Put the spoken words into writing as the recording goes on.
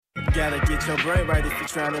Gotta get your brain right if you're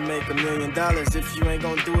trying to make $1 million. If you ain't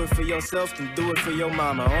gonna do it for yourself, then do it for your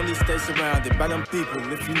mama. Only stay surrounded by them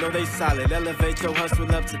people if you know they solid. Elevate your hustle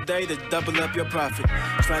up today to double up your profit.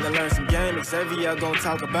 Trying to learn some game, Xavier gonna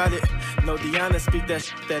talk about it. No Deanna, speak that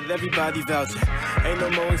shit that everybody vouching. Ain't no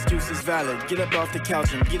more excuses valid. Get up off the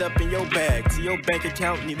couch and get up in your bag. To your bank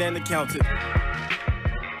account, need an accountant.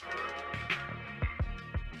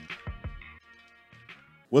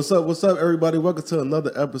 What's up, everybody? Welcome to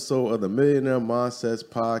another episode of the Millionaire Mindsets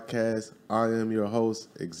Podcast. I am your host,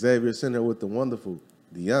 Xavier, sitting here with the wonderful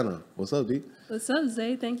Deanna. What's up, D? What's up,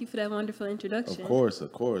 Zay? Thank you for that wonderful introduction. Of course.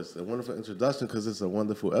 A wonderful introduction because it's a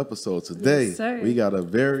wonderful episode. Today, we got a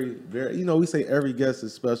very, we say every guest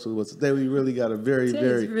is special, but today we really got a very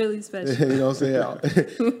really special. you know what I'm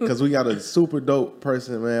saying? Because we got a super dope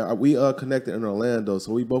person, man. We connected in Orlando,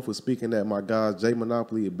 so we both were speaking at my guys, J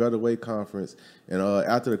Monopoly, a Better Way conference. And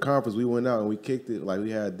after the conference, we went out and we kicked it, like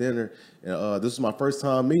we had dinner. And this was my first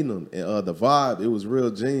time meeting them. And the vibe, it was real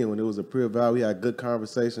genuine. It was a pure vibe. We had good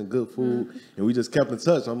conversation, good food, and we just kept in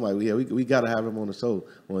touch. I'm like, yeah, we got to have him on the show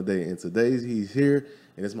one day. And today he's here,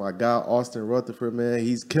 and it's my guy, Austin Rutherford, man.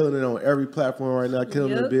 He's killing it on every platform right now,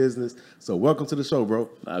 killing the business. So welcome to the show, bro.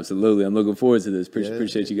 Absolutely. I'm looking forward to this.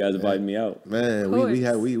 Appreciate you guys inviting me out. Man, we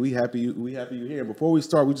happy you here. Before we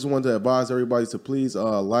start, we just wanted to advise everybody to please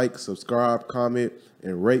like, subscribe, comment,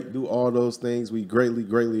 and rate. Do all those things. We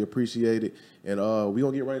greatly appreciate it. And we're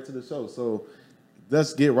going to get right into the show. So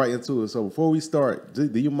let's get right into it. So before we start, do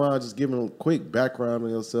you mind just giving a quick background on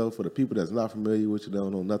yourself for the people that's not familiar with you, that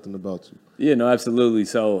don't know nothing about you? Yeah, no, absolutely.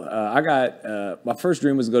 So I got my first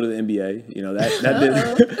dream was to go to the NBA. You know,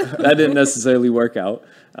 that didn't necessarily work out.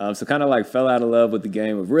 So kind of like fell out of love with the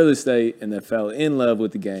game of real estate, and then fell in love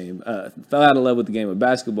with the game. Fell out of love with the game of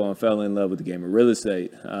basketball and fell in love with the game of real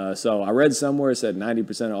estate. So I read somewhere it said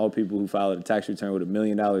 90% of all people who filed a tax return with $1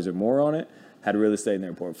 million or more on it had real estate in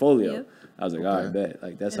their portfolio. Yep. I was like, all right, bet.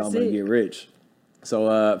 Like that's how I'm gonna get rich.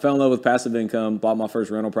 So fell in love with passive income. Bought my first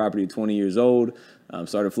rental property at 20 years old.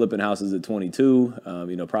 Started flipping houses at 22.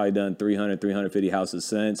 Probably done 350 houses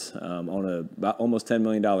since. On about almost $10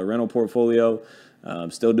 million rental portfolio.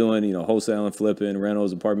 Still doing, wholesale and flipping,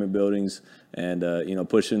 rentals, apartment buildings, and,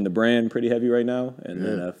 pushing the brand pretty heavy right now. And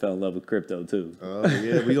then I fell in love with crypto too. Oh,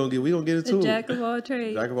 yeah, we gonna get into it. Jack of all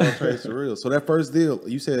trades. Jack of all trades, for real. So that first deal,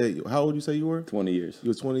 you said, how old you say you were? 20 years. You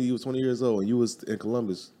was 20 years old, and you was in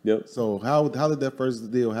Columbus. Yep. So how did that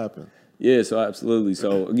first deal happen? Yeah, so absolutely.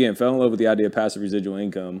 So again, fell in love with the idea of passive residual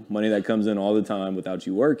income, money that comes in all the time without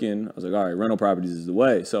you working. I was like, all right, rental properties is the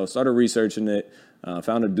way. So started researching it,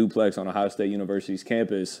 found a duplex on Ohio State University's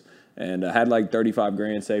campus, and had like 35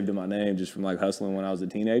 grand saved in my name just from like hustling when I was a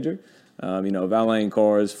teenager. Valeting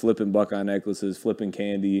cars, flipping Buckeye necklaces, flipping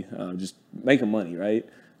candy, just making money, right?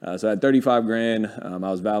 So I had 35 grand. I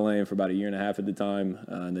was valeting for about a year and a half at the time,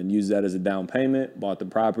 and then used that as a down payment, bought the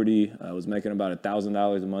property. I was making about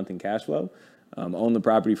 $1,000 a month in cash flow. Owned the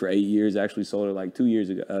property for 8 years, actually sold it like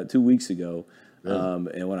 2 weeks ago. Yeah.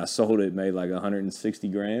 And when I sold it, made like 160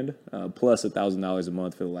 grand, plus $1,000 a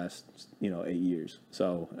month for the last, 8 years.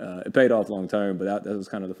 So it paid off long term, but that was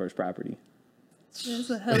kind of the first property. That's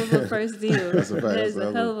a hell of a first deal. That's a fact. That is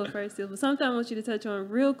a hell of a first deal. But something I want you to touch on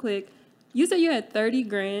real quick. You said you had 30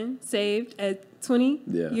 grand saved at 20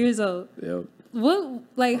 years old. Yep.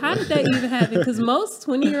 How did that even happen? Because most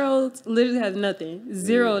 20-year-olds literally have nothing,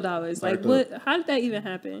 $0. How did that even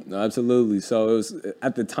happen? No, absolutely. So it was,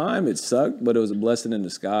 at the time it sucked, but it was a blessing in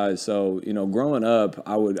disguise. So, growing up,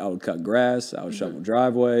 I would cut grass, I would shovel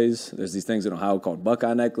driveways. There's these things in Ohio called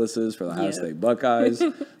Buckeye necklaces for the Ohio State Buckeyes.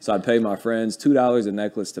 So I'd pay my friends $2 a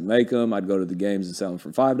necklace to make them. I'd go to the games and sell them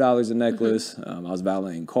for $5 a necklace. I was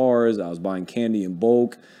valeting cars. I was buying candy in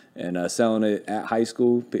bulk and selling it at high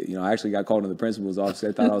school. I actually got called in the principal's office.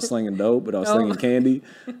 They thought I was slinging dope, but I was slinging candy.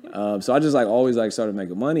 So I just always started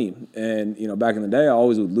making money. And, back in the day, I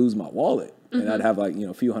always would lose my wallet. And I'd have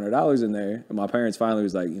a few $100s in there. And my parents finally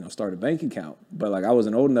was start a bank account. But I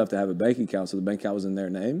wasn't old enough to have a bank account, so the bank account was in their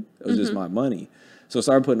name. It was just my money. So I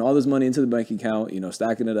started putting all this money into the bank account,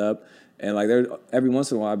 stacking it up. And every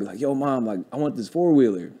once in a while I'd be like, yo, mom, I want this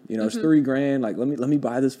 4-wheeler. It's $3 grand. Let me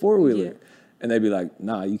buy this 4-wheeler. Yeah. And they'd be like,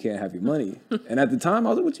 nah, you can't have your money. And at the time,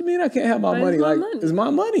 I was like, what you mean I can't have my money? It's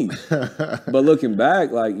my money. But looking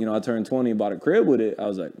back, I turned 20 and bought a crib with it. I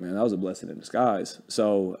was like, man, that was a blessing in disguise.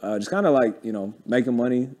 So just kind of making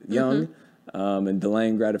money young and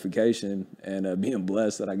delaying gratification and being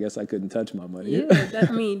blessed that I guess I couldn't touch my money. Yeah,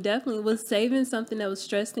 definitely. Was saving something that was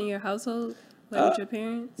stressed in your household, with your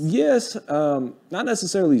parents? Yes, not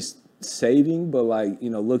necessarily saving, but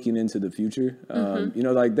looking into the future.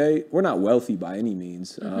 We're not wealthy by any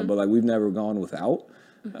means, but we've never gone without.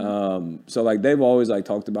 So like they've always like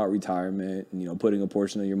talked about retirement and, you know, putting a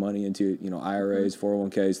portion of your money into, you know, IRAs,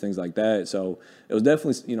 401ks, things like that. So it was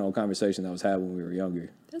definitely, you know, a conversation that was had when we were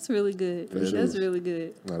younger. That's really good. That's really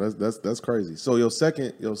good. No, that's crazy. So your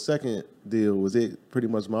second deal, was it pretty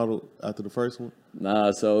much modeled after the first one?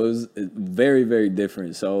 Nah, so it was very, very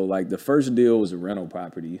different. So like the first deal was a rental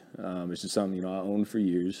property. It's just something, you know, I owned for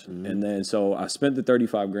years. And then so I spent the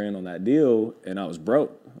 35 grand on that deal and I was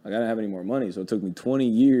broke. Like I didn't have any more money. So it took me 20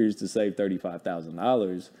 years to save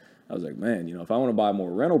 $35,000. I was like, man, you know, if I want to buy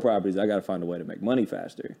more rental properties, I got to find a way to make money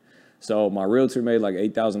faster. So my realtor made like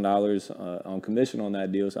 $8,000 on commission on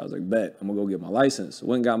that deal. So I was like, bet, I'm going to go get my license.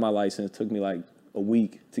 Went and got my license. Took me like a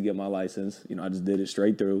week to get my license. You know, I just did it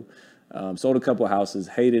straight through. Sold a couple of houses,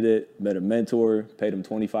 hated it, met a mentor, paid him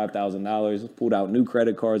 $25,000, pulled out new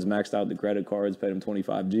credit cards, maxed out the credit cards, paid him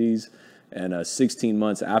 25 G's. And 16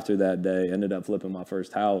 months after that day, ended up flipping my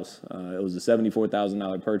first house. It was a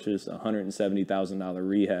 $74,000 purchase, $170,000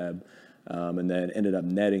 rehab. And then ended up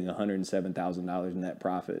netting $107,000 net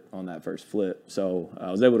profit on that first flip. So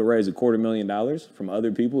I was able to raise $250,000 from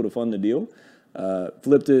other people to fund the deal.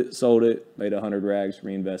 Flipped it, sold it, made 100 rags,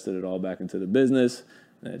 reinvested it all back into the business,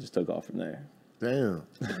 and it just took off from there.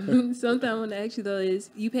 Damn. Something I want to ask you though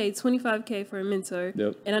is you paid $25K for a mentor,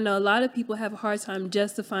 Yep. and I know a lot of people have a hard time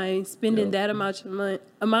justifying spending that amount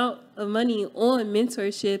of money on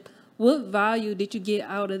mentorship. What value did you get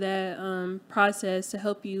out of that process to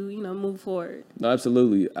help you, you know, move forward? No,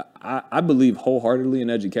 absolutely. I believe wholeheartedly in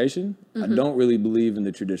education. I don't really believe in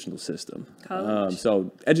the traditional system. College.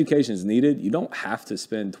 So education is needed. You don't have to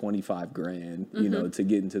spend 25 grand, you know, to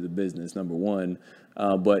get into the business, number one.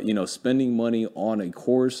 But, you know, spending money on a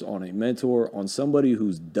course, on a mentor, on somebody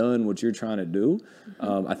who's done what you're trying to do,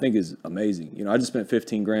 I think is amazing. You know, I just spent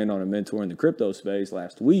 15 grand on a mentor in the crypto space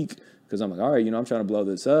last week because I'm like, all right, you know, I'm trying to blow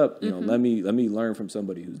this up. You know, let me learn from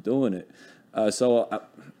somebody who's doing it. So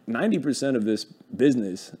 90% of this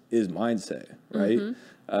business is mindset, right?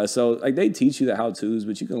 So like they teach you the how-tos,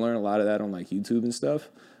 but you can learn a lot of that on like YouTube and stuff.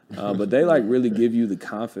 But they like really give you the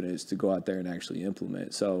confidence to go out there and actually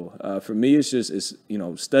implement. So for me, it's you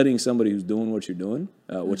know, studying somebody who's doing what you're doing,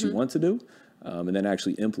 what you want to do, and then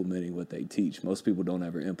actually implementing what they teach. Most people don't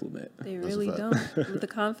ever implement. They really don't. But the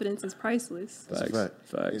confidence is priceless. Facts. And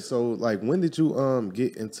Facts. so, like, when did you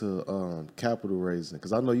get into capital raising?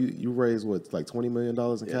 Because I know you raised what, like $20 million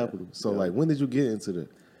in capital. So, like, when did you get into the?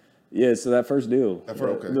 Yeah, so that first deal,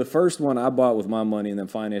 Okay. the first one I bought with my money and then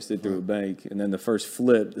financed it through a bank, and then the first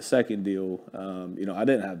flip, the second deal, you know, I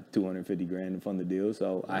didn't have 250 grand to fund the deal,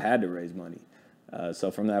 so I had to raise money. So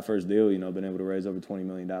from that first deal, you know, I've been able to raise over $20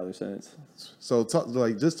 million since. So,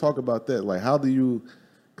 just talk about that. Like, how do you?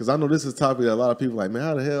 Because I know this is a topic that a lot of people like, man,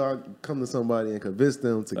 how the hell I come to somebody and convince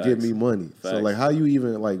them to give me money? So, like, how you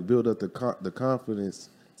even like build up the confidence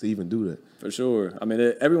to even do that? For sure. I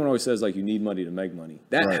mean, everyone always says, like, you need money to make money.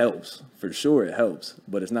 That helps. For sure it helps,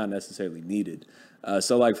 but it's not necessarily needed.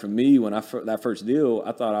 So, like, for me, when that first deal,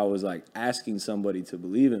 I thought I was, like, asking somebody to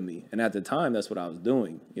believe in me. And at the time, that's what I was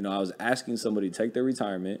doing. You know, I was asking somebody to take their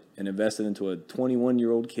retirement and invest it into a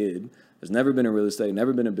 21-year-old kid that's never been in real estate,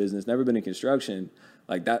 never been in business, never been in construction.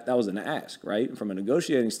 Like, that was an ask, right? From a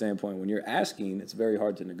negotiating standpoint, when you're asking, it's very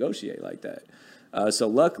hard to negotiate like that. So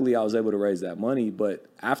luckily, I was able to raise that money. But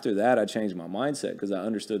after that, I changed my mindset because I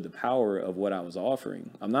understood the power of what I was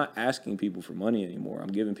offering. I'm not asking people for money anymore.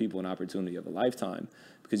 I'm giving people an opportunity of a lifetime.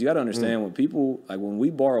 Because you got to understand when we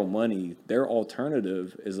borrow money, their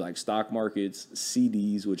alternative is like stock markets,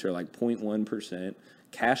 CDs, which are like 0.1%,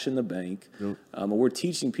 cash in the bank. And we're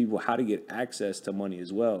teaching people how to get access to money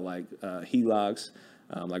as well, like HELOCs.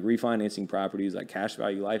 Like refinancing properties, like cash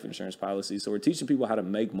value life insurance policies. So we're teaching people how to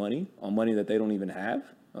make money on money that they don't even have.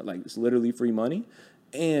 Like it's literally free money.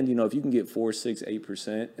 And, you know, if you can get 4, 6,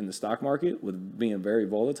 8% in the stock market with being very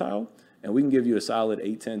volatile, and we can give you a solid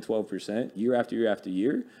 8, 10, 12% year after year after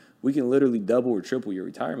year, we can literally double or triple your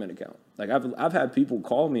retirement account. Like I've had people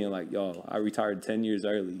call me and like, yo, I retired 10 years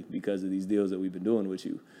early because of these deals that we've been doing with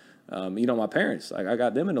you. You know, my parents, like I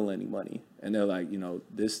got them into lending money and they're like, you know,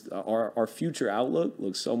 our future outlook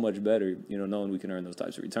looks so much better, you know, knowing we can earn those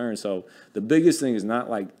types of returns. So the biggest thing is not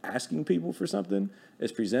like asking people for something,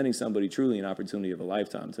 it's presenting somebody truly an opportunity of a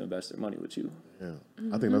lifetime to invest their money with you. Yeah,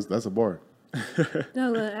 I think that's a bar. Now,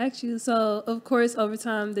 I'm going to ask you, so of course, over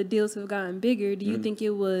time, the deals have gotten bigger. Do you think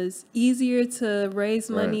it was easier to raise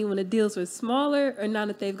money when the deals were smaller or now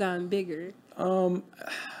that they've gotten bigger?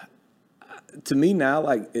 To me now,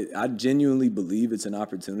 like I genuinely believe it's an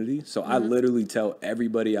opportunity. So I literally tell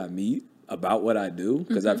everybody I meet about what I do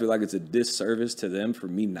because I feel like it's a disservice to them for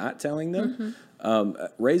me not telling them.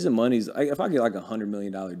 Raising money's if I get like $100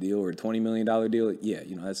 million deal or a $20 million deal, yeah,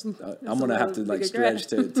 that's I'm gonna have to like stretch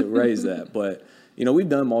to raise that. But we've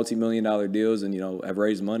done multi-million-dollar deals and have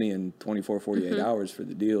raised money in 24, 48 hours for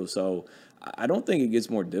the deal. So I don't think it gets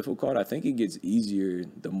more difficult. I think it gets easier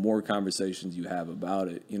the more conversations you have about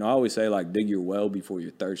it. I always say, like, dig your well before you're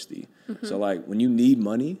thirsty. So, like, when you need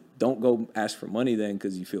money, don't go ask for money then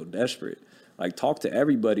because you feel desperate. Like, talk to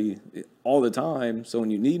everybody all the time. So when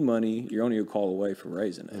you need money, you're only a call away from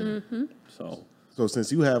raising it. So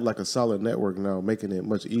since you have, like, a solid network now, making it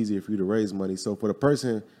much easier for you to raise money. So for the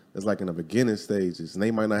person that's, like, in the beginning stages and they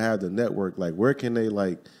might not have the network, like, where can they,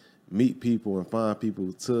 like, meet people and find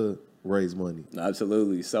people to raise money?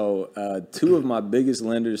 Absolutely. So 2 of my biggest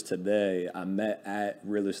lenders today I met at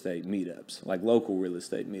real estate meetups, like local real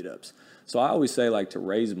estate meetups. So I always say, like, to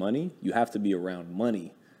raise money, you have to be around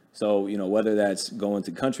money. So, whether that's going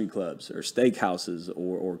to country clubs or steakhouses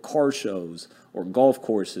or car shows or golf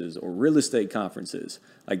courses or real estate conferences,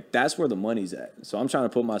 like, that's where the money's at. So I'm trying to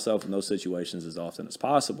put myself in those situations as often as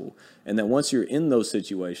possible. And then once you're in those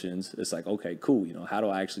situations, it's like, okay, cool. How do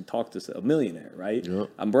I actually talk to a millionaire, right? Yep.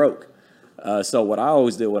 I'm broke. So what I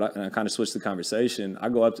always did, and I kind of switched the conversation, I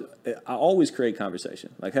always create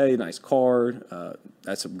conversation. Like, hey, nice car.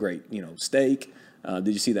 That's a great, steak. Did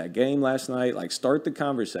you see that game last night? Like, start the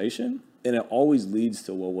conversation, and it always leads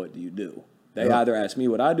to, well, what do you do? They either ask me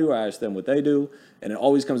what I do or I ask them what they do, and it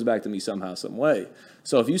always comes back to me somehow, some way.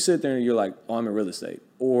 So if you sit there and you're like, oh, I'm in real estate,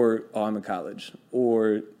 or oh, I'm in college,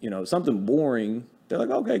 or something boring, they're like,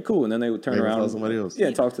 okay, cool, and then they would turn around and somebody else.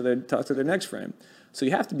 Yeah, talk to their next friend. So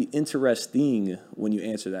you have to be interesting when you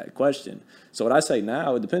answer that question. So what I say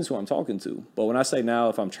now, it depends who I'm talking to. But when I say now,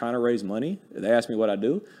 if I'm trying to raise money, they ask me what I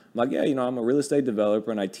do. I'm like, yeah, I'm a real estate developer,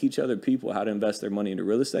 and I teach other people how to invest their money into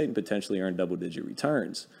real estate and potentially earn double-digit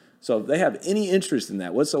returns. So if they have any interest in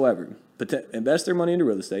that whatsoever, invest their money into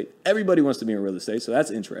real estate. Everybody wants to be in real estate, so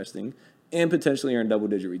that's interesting. And potentially earn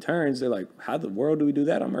double-digit returns. They're like, how the world do we do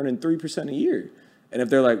that? I'm earning 3% a year. And if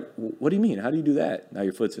they're like, what do you mean? How do you do that? Now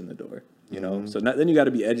your foot's in the door. So then you got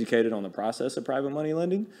to be educated on the process of private money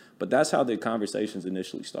lending, but that's how the conversations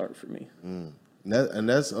initially start for me.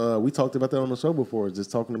 That's we talked about that on the show before, just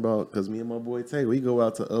talking about, because me and my boy Tay, we go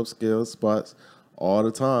out to upscale spots all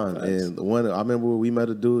the time. Nice. And I remember we met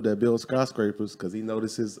a dude that built skyscrapers because he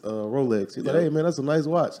noticed his Rolex. He's like, hey man, that's a nice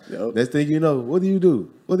watch. Next thing you know, what do you do?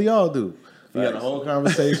 What do y'all do? We got a whole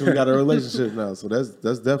conversation. We got a relationship now. So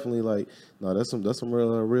that's definitely like, no, that's some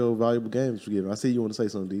real valuable games for you. I see you want to say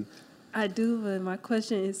something, D. I do, but my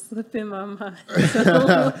question is slipping my mind.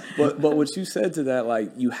 But what you said to that,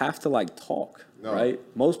 like, you have to, like, talk, right?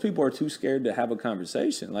 Most people are too scared to have a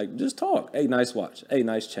conversation. Like, just talk. Hey, nice watch. Hey,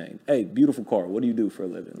 nice chain. Hey, beautiful car. What do you do for a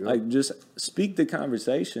living? Yep. Like, just speak the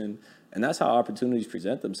conversation, and that's how opportunities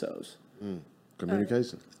present themselves.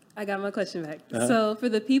 Communication. I got my question back. So for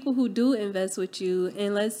the people who do invest with you,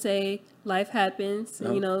 and let's say life happens,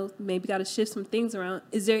 and, maybe got to shift some things around,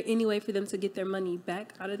 is there any way for them to get their money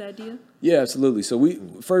back out of that deal? Yeah, absolutely. So we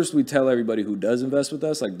tell everybody who does invest with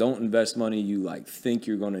us, like, don't invest money you, like, think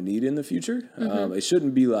you're going to need in the future. It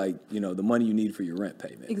shouldn't be like, the money you need for your rent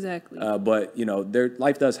payment. Exactly. But,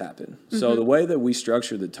 life does happen. So the way that we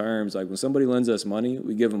structure the terms, like, when somebody lends us money,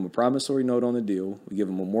 we give them a promissory note on the deal. We give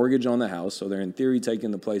them a mortgage on the house. So they're in theory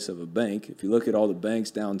taking the place of a bank. If you look at all the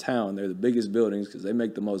banks downtown, they're the biggest buildings because they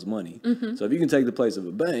make the most money. So if you can take the place of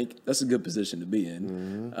a bank, that's a good position to be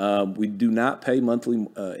in. We do not pay monthly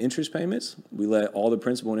interest payments. We let all the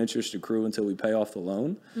principal and interest accrue until we pay off the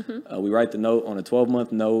loan. We write the note on a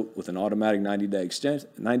 12-month note with an automatic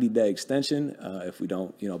 90-day extension if we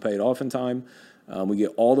don't, pay it off in time. We get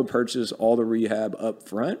all the purchase, all the rehab up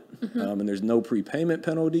front, and there's no prepayment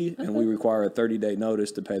penalty, and we require a 30-day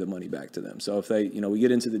notice to pay the money back to them. So if they, we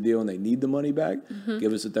get into the deal and they need the money back,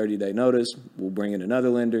 give us a 30-day notice. We'll bring in another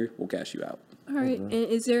lender. We'll cash you out. All right. And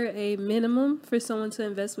is there a minimum for someone to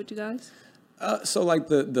invest with you guys? So like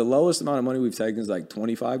the lowest amount of money we've taken is like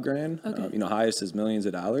 $25,000. Okay. Highest is millions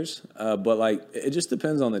of dollars. But like it just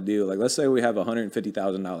depends on the deal. Like let's say we have a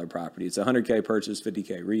 $150,000 property. It's a $100K purchase,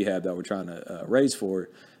 $50K rehab that we're trying to raise for,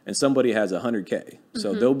 and somebody has $100K.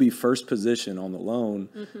 So they'll be first position on the loan,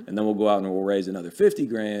 and then we'll go out and we'll raise another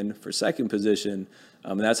 $50,000 for second position.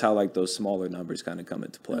 And that's how like those smaller numbers kind of come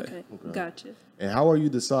into play. Okay. Gotcha. And how are you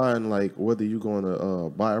deciding like whether you're going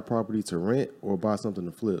to buy a property to rent or buy something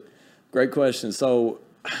to flip? Great question. So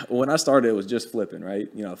when I started, it was just flipping, right?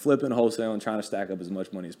 Flipping, wholesale, and trying to stack up as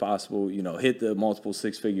much money as possible. Hit the multiple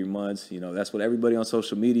six-figure months. That's what everybody on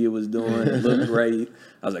social media was doing. It looked great.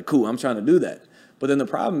 I was like, cool, I'm trying to do that. But then the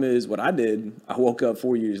problem is what I did, I woke up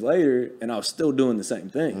 4 years later and I was still doing the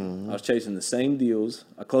same thing. I was chasing the same deals.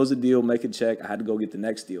 I closed a deal, make a check. I had to go get the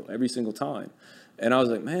next deal every single time. And I was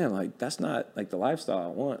like, man, like that's not like the lifestyle I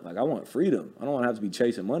want. Like I want freedom. I don't want to have to be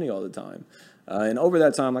chasing money all the time. And over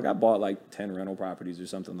that time, like I bought like 10 rental properties or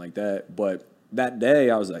something like that. But that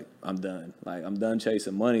day I was like, I'm done. Like I'm done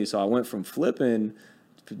chasing money. So I went from flipping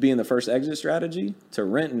being the first exit strategy to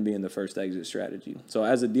renting being the first exit strategy. So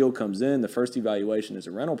as a deal comes in, the first evaluation is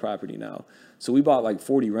a rental property now. So we bought like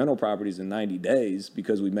 40 rental properties in 90 days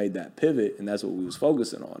because we made that pivot and that's what we was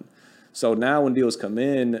focusing on. So now when deals come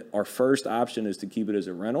in, our first option is to keep it as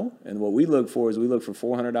a rental. And what we look for is we look for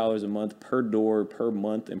 $400 a month per door per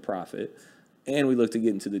month in profit. And we look to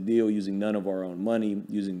get into the deal using none of our own money,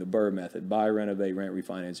 using the BRRRR method, buy, renovate, rent,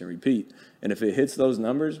 refinance, and repeat. And if it hits those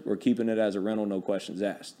numbers, we're keeping it as a rental, no questions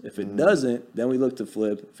asked. If it doesn't, then we look to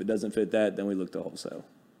flip. If it doesn't fit that, then we look to wholesale.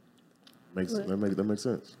 That makes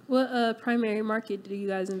sense. What primary market do you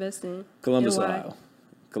guys invest in? Columbus, and why? Ohio.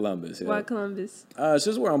 Columbus, yeah. Why Columbus? It's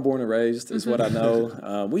just where I'm born and raised. It's what I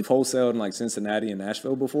know. We've wholesaled in like Cincinnati and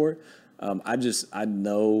Nashville before. I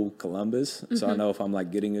know Columbus, so I know if I'm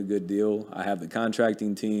like getting a good deal. I have the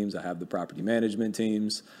contracting teams, I have the property management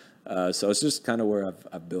teams, so it's just kind of where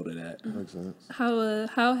I've built it at. Makes sense.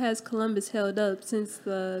 How has Columbus held up since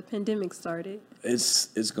the pandemic started?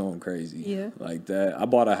 It's going crazy. Yeah. Like that. I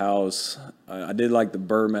bought a house. I did like the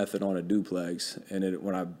BRRRR method on a duplex, and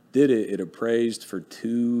when I did it, it appraised for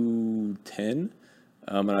 $210,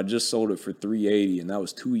 and I just sold it for $380, and that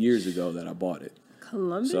was 2 years ago that I bought it.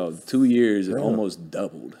 Columbus? So 2 years, it almost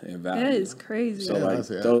doubled in value. That is crazy. So like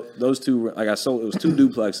those two, like I sold, it was two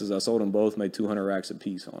duplexes. I sold them both, made 200 racks a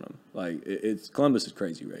piece on them. Like it's Columbus is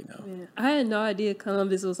crazy right now. Man, I had no idea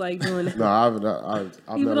Columbus was like doing that. No, I've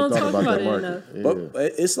People never don't thought talk about about that it market. enough.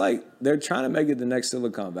 But it's like they're trying to make it the next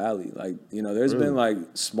Silicon Valley. Like, you know, there's been like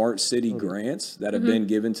smart city grants that have been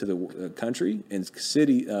given to the country, and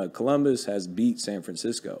Columbus has beat San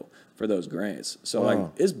Francisco for those grants. So like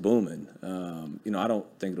it's booming. You know, I don't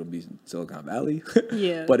think it'll be Silicon Valley,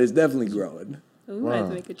 Yeah. but it's definitely growing. We might have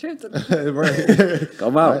to make a trip to that. Right.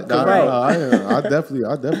 Come out. I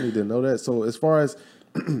definitely didn't know that. So as far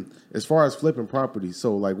as flipping property,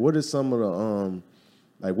 so like what are some of the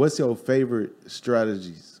like what's your favorite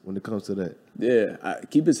strategies when it comes to that? Yeah,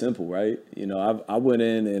 keep it simple, right? You know, I went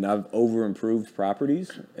in and I've over improved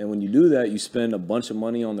properties, and when you do that, you spend a bunch of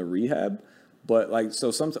money on the rehab. But like,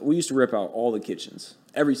 so sometimes we used to rip out all the kitchens,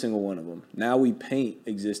 every single one of them. Now we paint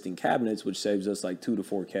existing cabinets, which saves us like $2,000 to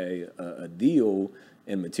 $4,000 a deal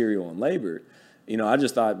in material and labor. You know, I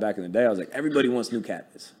just thought back in the day, I was like, everybody wants new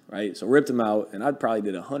cabinets, right? So ripped them out, and I probably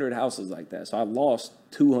did 100 houses like that. So I lost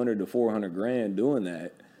 200 to 400 grand doing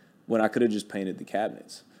that when I could have just painted the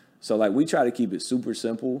cabinets. So like, we try to keep it super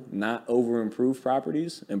simple, not over improve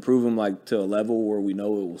properties, improve them like to a level where we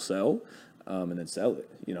know it will sell. And then sell it.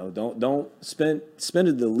 You know, don't spend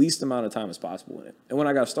it the least amount of time as possible in it. And when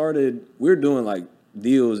I got started, we were doing like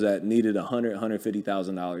deals that needed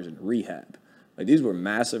 $150,000 in rehab. Like these were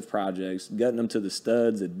massive projects, getting them to the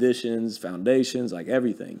studs, additions, foundations, like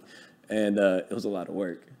everything. And it was a lot of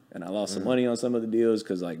work. And I lost some money on some of the deals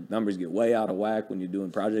because like numbers get way out of whack when you're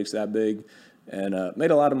doing projects that big. And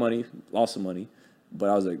made a lot of money, lost some money. But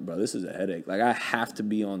I was like, bro, this is a headache. Like, I have to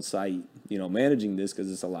be on site, you know, managing this because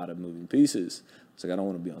it's a lot of moving pieces. It's like, I don't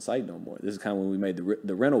want to be on site no more. This is kind of when we made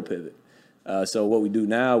the rental pivot. So what we do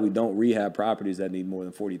now, we don't rehab properties that need more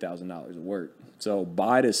than $40,000 of work. So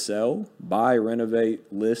buy to sell, buy,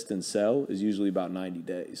 renovate, list, and sell is usually about 90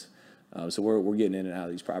 days. So we're getting in and out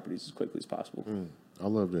of these properties as quickly as possible. I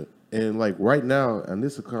love that. And like right now, and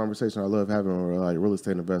this is a conversation I love having with like real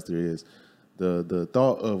estate investor is the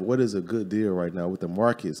thought of what is a good deal right now with the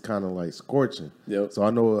markets kind of like scorching. Yep. So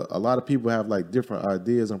I know a lot of people have like different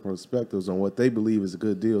ideas and perspectives on what they believe is a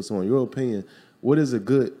good deal. So in your opinion, what is a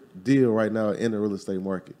good deal right now in the real estate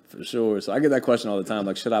market? For sure. So I get that question all the time.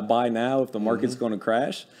 Like, should I buy now if the market's going to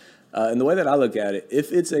crash? And the way that I look at it,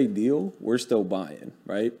 if it's a deal, we're still buying,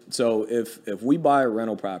 right? So if we buy a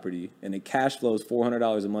rental property and it cash flows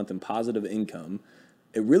 $400 a month in positive income,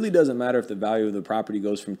 it really doesn't matter if the value of the property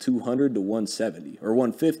goes from 200 to 170 or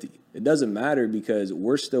 150. It doesn't matter because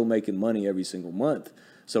we're still making money every single month.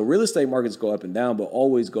 So real estate markets go up and down, but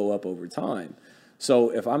always go up over time. So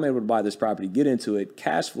if I'm able to buy this property, get into it,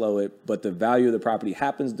 cash flow it, but the value of the property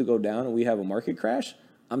happens to go down and we have a market crash,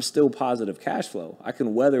 I'm still positive cash flow. I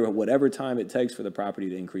can weather whatever time it takes for the property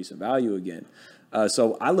to increase in value again.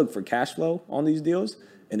 So I look for cash flow on these deals.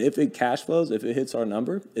 And if it cash flows, if it hits our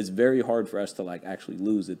number, it's very hard for us to like actually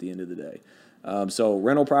lose at the end of the day. So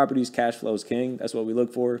rental properties, cash flow is king. That's what we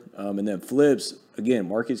look for. And then flips, again,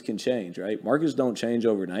 markets can change, right? Markets don't change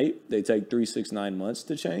overnight. They take 3, 6, 9 months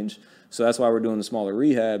to change. So that's why we're doing the smaller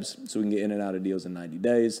rehabs, so we can get in and out of deals in 90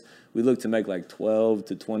 days. We look to make like 12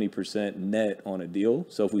 to 20% net on a deal.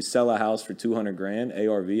 So if we sell a house for $200,000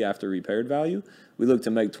 ARV after repaired value, we look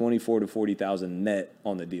to make 24 to 40,000 net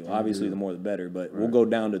on the deal. Obviously, the more the better, but we'll go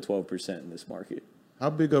down to 12% in this market. How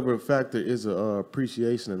big of a factor is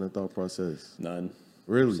appreciation in the thought process? None.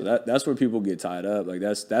 Really? So that's where people get tied up. Like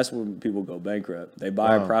that's when people go bankrupt. They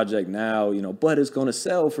buy a project now, but it's going to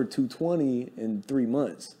sell for 220 in 3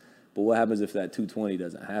 months. But what happens if that 220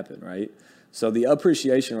 doesn't happen, right? So the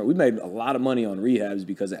appreciation, we made a lot of money on rehabs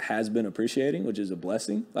because it has been appreciating, which is a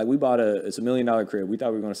blessing. Like we bought it's $1 million crib. We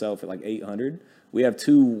thought we were going to sell it for like 800. We have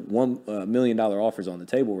two $1 million offers on the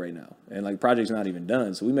table right now, and like project's not even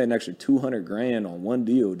done. So we made an extra $200,000 on one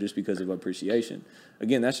deal just because of appreciation.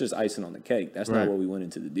 Again, that's just icing on the cake. That's not what we went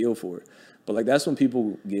into the deal for. But like that's when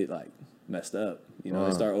people get like messed up.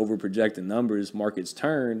 They start over projecting numbers, markets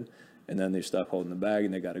turn, and then they're stuck holding the bag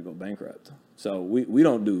and they got to go bankrupt. So we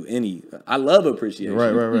don't do any. I love appreciation,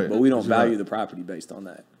 right. But we don't value the property based on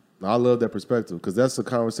that. I love that perspective because that's a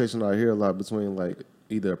conversation I hear a lot between like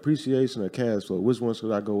either appreciation or cash flow. Which one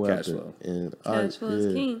should I go Cash after? flow. And Cash flow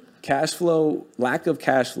is king. Cash flow, lack of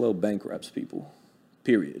cash flow bankrupts people,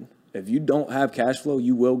 period. If you don't have cash flow,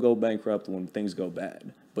 you will go bankrupt when things go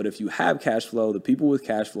bad. But if you have cash flow, the people with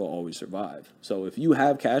cash flow always survive. So if you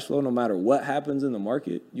have cash flow, no matter what happens in the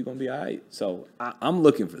market, you're going to be all right. So I'm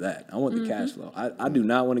looking for that. I want the cash flow. I do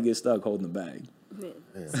not want to get stuck holding the bag.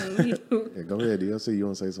 Yeah, go ahead, DLC. You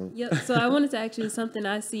want to say something? Yep. So I wanted to ask you something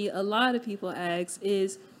I see a lot of people ask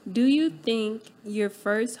is, do you think your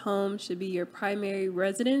first home should be your primary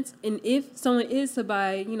residence? And if someone is to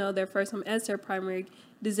buy, their first home as their primary,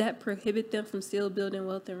 does that prohibit them from still building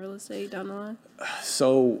wealth in real estate down the line?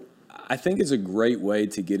 So I think it's a great way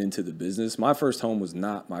to get into the business. My first home was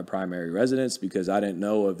not my primary residence because I didn't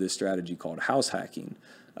know of this strategy called house hacking.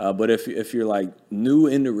 But if you're like new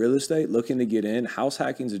into real estate, looking to get in, house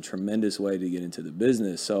hacking is a tremendous way to get into the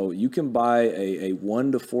business. So you can buy a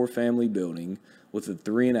 1 to 4 family building with a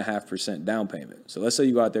 3.5% down payment. So let's say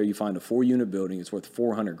you go out there, you find a 4-unit building, it's worth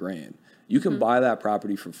 $400,000. You can buy that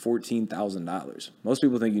property for $14,000. Most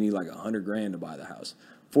people think you need like $100,000 to buy the house.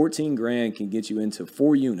 $14,000 can get you into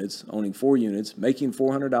 4 units, owning 4 units, making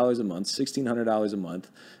 $400 a month, $1,600 a month,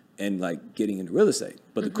 and like getting into real estate.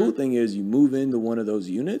 But the cool thing is you move into one of those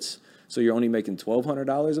units, so you're only making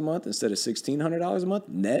 $1,200 a month instead of $1,600 a month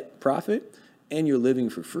net profit, and you're living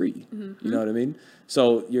for free. You know what I mean?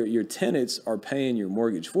 So your tenants are paying your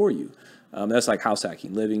mortgage for you. That's like house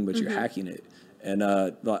hacking, living, but you're hacking it. And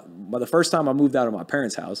by the first time I moved out of my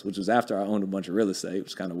parents' house, which was after I owned a bunch of real estate, which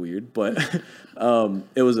was kind of weird, but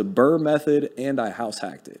it was a Burr method, and I house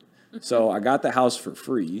hacked it. So I got the house for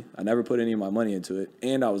free. I never put any of my money into it.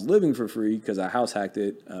 And I was living for free because I house hacked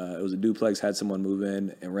it. It was a duplex, had someone move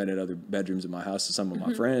in and rented other bedrooms in my house to some of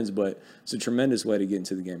my friends. But it's a tremendous way to get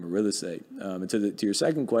into the game of real estate. And to your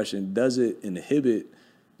second question, does it inhibit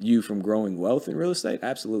you from growing wealth in real estate?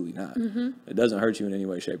 Absolutely not. It doesn't hurt you in any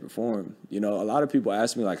way, shape, or form. A lot of people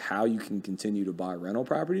ask me like how you can continue to buy rental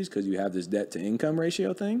properties because you have this debt to income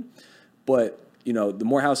ratio thing. But the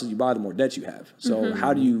more houses you buy, the more debt you have. So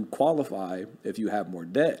how do you qualify if you have more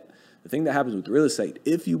debt? The thing that happens with real estate,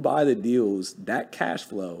 if you buy the deals, that cash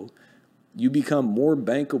flow, you become more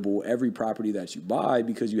bankable every property that you buy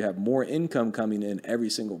because you have more income coming in every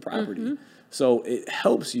single property. So it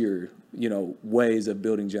helps your, ways of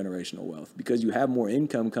building generational wealth because you have more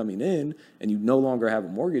income coming in and you no longer have a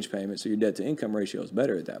mortgage payment. So your debt to income ratio is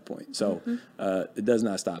better at that point. So it does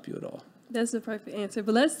not stop you at all. That's the perfect answer.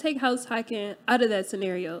 But let's take house hacking out of that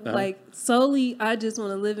scenario. Like solely, I just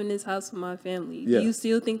want to live in this house with my family. Do you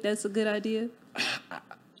still think that's a good idea?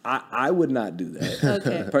 I would not do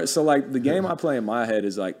that. Okay. So like the game I play in my head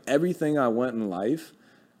is like everything I want in life,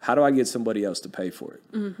 how do I get somebody else to pay for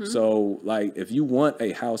it? So like if you want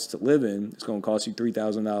a house to live in, it's going to cost you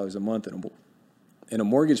 $3,000 a month in a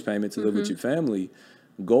mortgage payment to live with your family.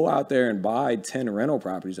 Go out there and buy 10 rental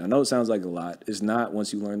properties. I know it sounds like a lot. It's not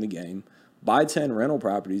once you learn the game. Buy 10 rental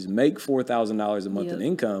properties, make $4,000 a month in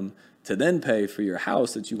income to then pay for your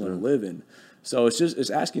house that you want to live in. So it's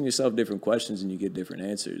asking yourself different questions and you get different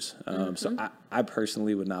answers. So I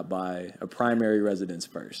personally would not buy a primary residence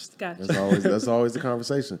first. Gotcha. That's always the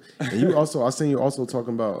conversation. And I seen you also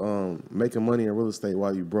talking about making money in real estate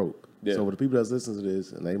while you broke. Yeah. So for the people that's listening to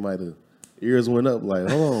this and they might have ears went up like,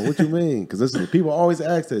 hold on, what you mean? Because people always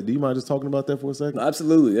ask that. Do you mind just talking about that for a second? No,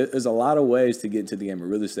 absolutely. There's a lot of ways to get into the game of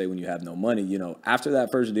real estate when you have no money. After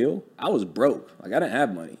that first deal, I was broke. Like I didn't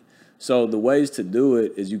have money. So the ways to do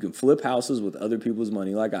it is you can flip houses with other people's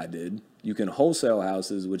money like I did. You can wholesale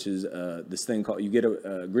houses, which is this thing called, you get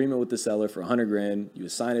an agreement with the seller for $100,000. You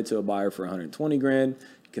assign it to a buyer for $120,000. You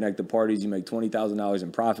connect the parties. You make $20,000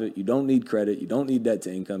 in profit. You don't need credit. You don't need debt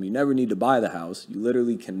to income. You never need to buy the house. You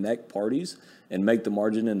literally connect parties and make the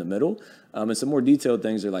margin in the middle. And some more detailed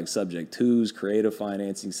things are like subject twos, creative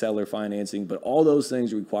financing, seller financing, but all those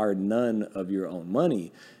things require none of your own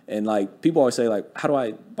money. And like people always say, like, how do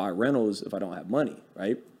I buy rentals if I don't have money,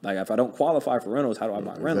 right? Like if I don't qualify for rentals, how do I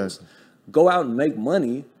buy rentals? Exactly. Go out and make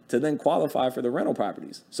money to then qualify for the rental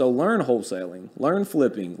properties. So learn wholesaling, learn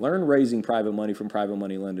flipping, learn raising private money from private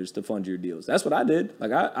money lenders to fund your deals. That's what I did.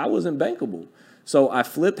 Like I wasn't bankable. So I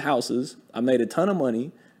flipped houses. I made a ton of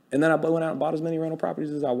money. And then I went out and bought as many rental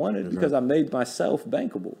properties as I wanted because I made myself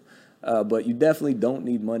bankable. But you definitely don't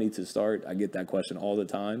need money to start. I get that question all the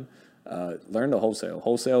time. Learn to wholesale.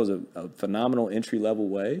 Wholesale is a phenomenal entry-level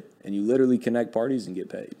way, and you literally connect parties and get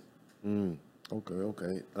paid.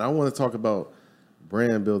 Okay. And I want to talk about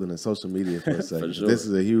brand building and social media for a second. For sure. This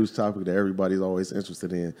is a huge topic that everybody's always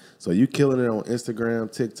interested in. So you killing it on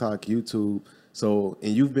Instagram, TikTok, YouTube. So,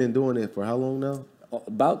 and you've been doing it for how long now?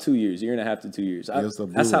 About 2 years, year and a half to 2 years.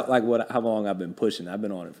 That's how long I've been pushing. I've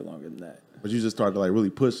been on it for longer than that. But you just started like really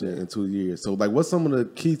pushing it in 2 years. So like, what's some of the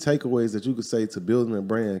key takeaways that you could say to building a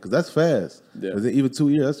brand? Because that's fast. Yeah. Even 2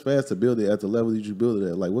 years, that's fast to build it at the level that you build it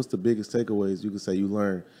at. Like, what's the biggest takeaways you could say you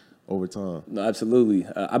learned over time? No, absolutely.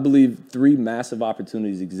 I believe 3 massive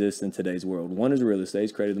opportunities exist in today's world. 1 is real estate.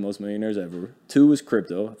 It's created the most millionaires ever. 2 is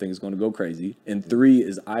crypto. I think it's going to go crazy. And 3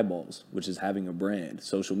 is eyeballs, which is having a brand,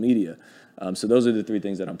 social media. So those are the 3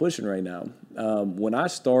 things that I'm pushing right now. When I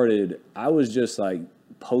started, I was just like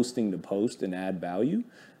posting to post and add value.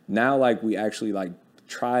 Now, like we actually like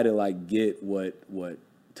try to like get what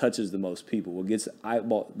touches the most people, what gets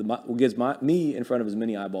me in front of as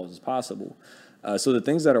many eyeballs as possible. So the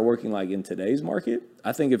things that are working like in today's market,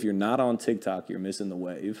 I think if you're not on TikTok, you're missing the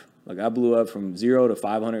wave. Like I blew up from 0 to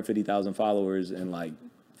 550,000 followers in like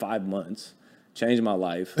 5 months. Changed my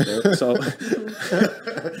life. So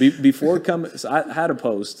before coming, so I had a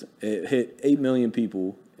post. It hit 8 million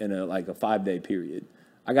people in a 5-day period.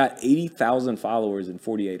 I got 80,000 followers in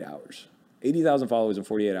 48 hours. 80,000 followers in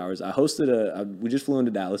 48 hours. I hosted we just flew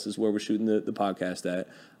into Dallas. This is where we're shooting the podcast at.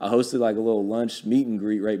 I hosted like a little lunch meet and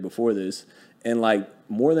greet right before this. And like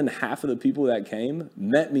more than half of the people that came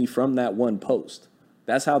met me from that one post.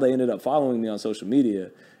 That's how they ended up following me on social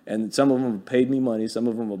media. And some of them paid me money. Some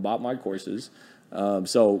of them have bought my courses.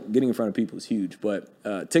 So getting in front of people is huge. But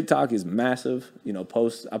TikTok is massive. You know,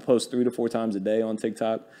 I post 3 to 4 times a day on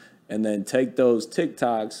TikTok. And then take those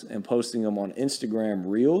TikToks and posting them on Instagram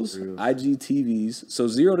Reels. IGTVs. So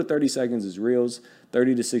 0 to 30 seconds is Reels.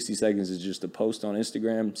 30 to 60 seconds is just a post on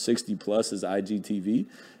Instagram. 60 plus is IGTV.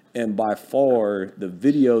 And by far, the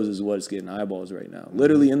videos is what's getting eyeballs right now.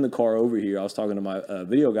 Literally in the car over here, I was talking to my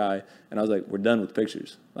video guy, and I was like, we're done with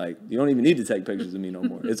pictures. Like, you don't even need to take pictures of me no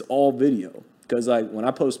more. It's all video. Because, like, when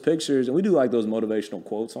I post pictures, and we do, like, those motivational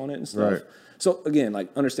quotes on it and stuff. Right. So, again, like,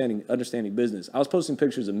 understanding business. I was posting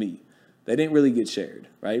pictures of me. They didn't really get shared,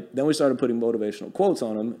 right? Then we started putting motivational quotes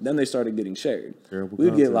on them. Then they started getting shared.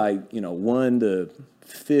 We'd get, like, 1 to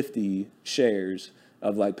 50 shares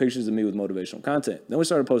of like pictures of me with motivational content. Then we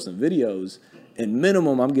started posting videos, and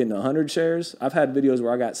minimum I'm getting 100 shares. I've had videos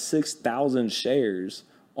where I got 6,000 shares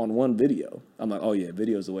on one video. I'm like, oh yeah,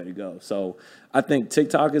 video is the way to go. So I think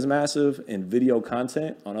TikTok is massive, and video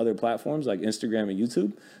content on other platforms like Instagram and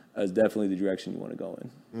YouTube is definitely the direction you want to go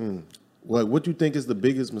in. Well, what do you think is the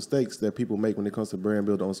biggest mistakes that people make when it comes to brand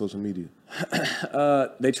building on social media?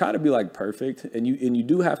 They try to be like perfect, and you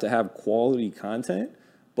do have to have quality content.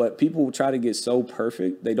 But people try to get so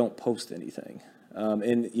perfect, they don't post anything.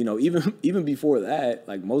 And, even before that,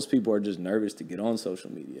 like most people are just nervous to get on social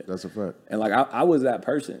media. That's a fact. And like I was that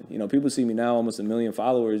person. People see me now, almost 1 million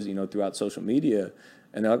followers, throughout social media.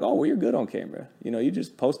 And they're like, oh, well, you're good on camera. You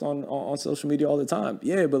just post on social media all the time.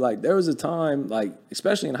 Yeah, but like there was a time, like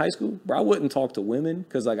especially in high school, where I wouldn't talk to women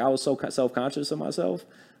because like I was so self-conscious of myself.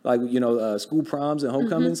 Like, school proms and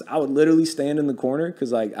homecomings, I would literally stand in the corner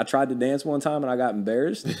because, like, I tried to dance one time and I got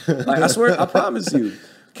embarrassed. Like, I swear, I promise you,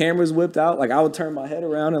 cameras whipped out. Like, I would turn my head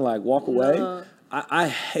around and, like, walk away. I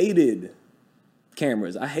hated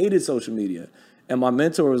cameras. I hated social media. And my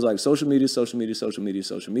mentor was like, social media, social media, social media,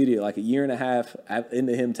 social media. Like, a year and a half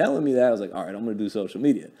into him telling me that, I was like, all right, I'm going to do social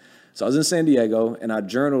media. So I was in San Diego, and I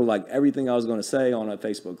journaled, like, everything I was going to say on a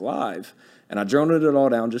Facebook Live. And I journaled it all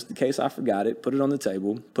down just in case I forgot it, put it on the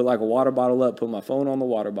table, put like a water bottle up, put my phone on the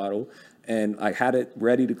water bottle,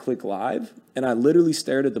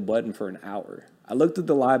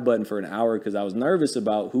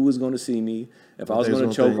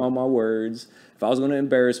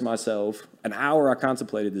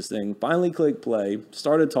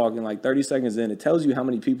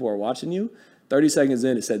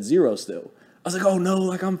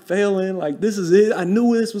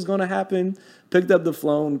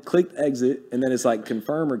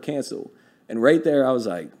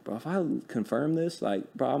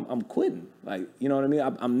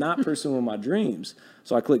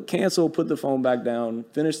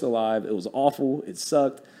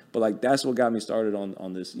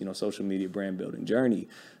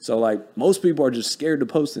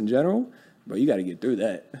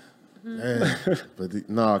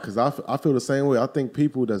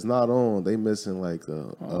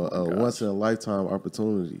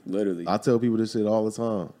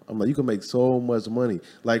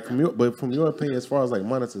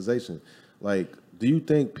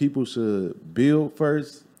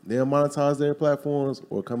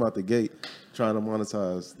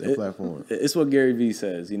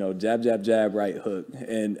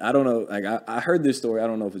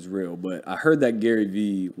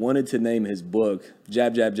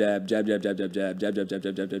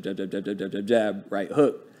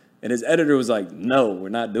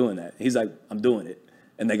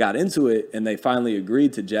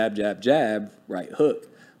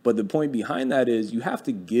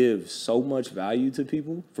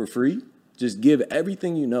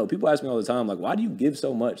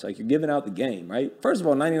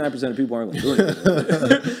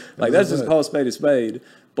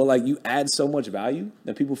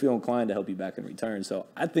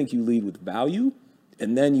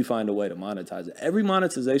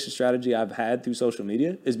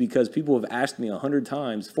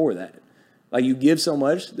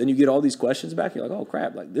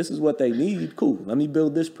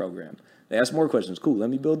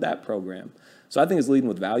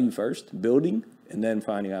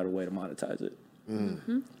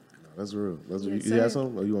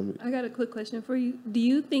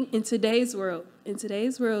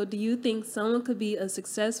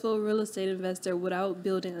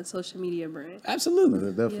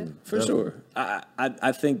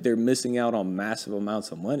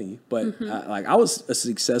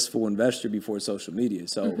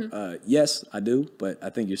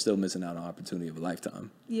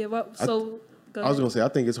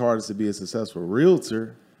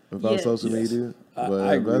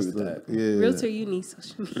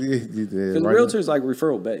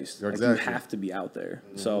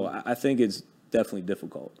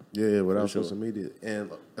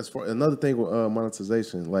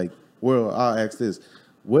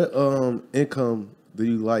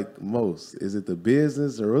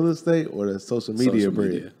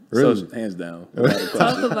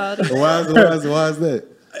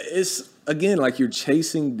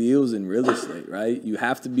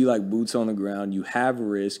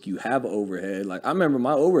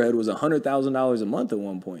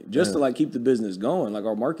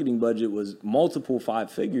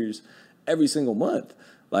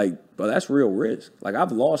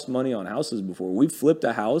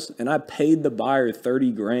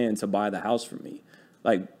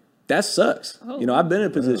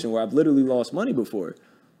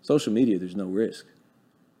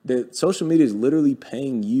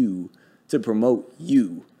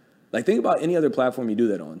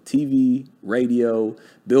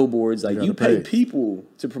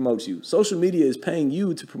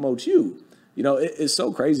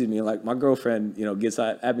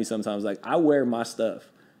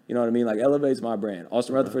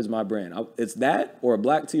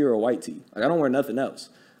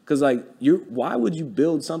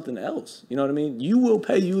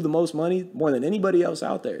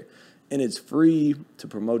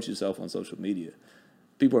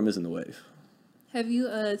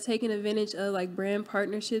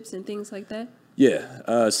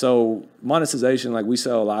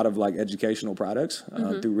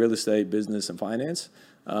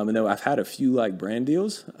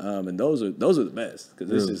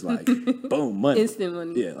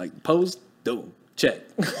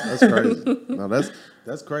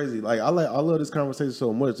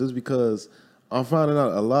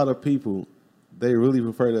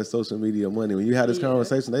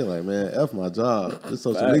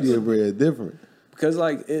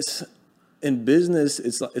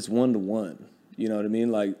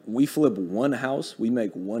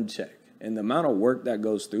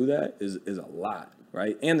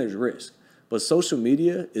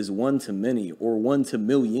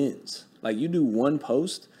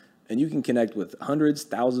 and you can connect with hundreds,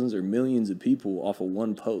 thousands, or millions of people off of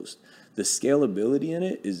one post. The scalability in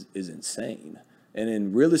it is insane. And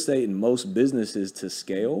in real estate and most businesses, to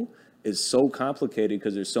scale is so complicated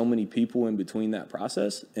because there's so many people in between that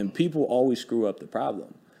process, and people always screw up the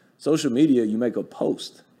problem. Social media, you make a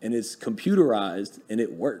post and it's computerized and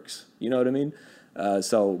it works. You know what I mean?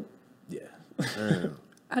 So, yeah.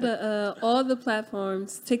 Out of all the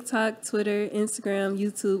platforms, TikTok, Twitter, Instagram,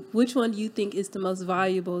 YouTube, which one do you think is the most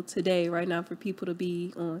valuable today, right now, for people to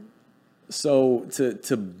be on? So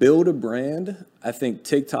to build a brand, I think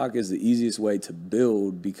TikTok is the easiest way to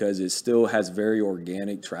build because it still has very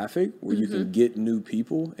organic traffic where you can get new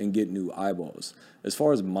people and get new eyeballs. As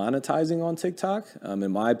far as monetizing on TikTok, in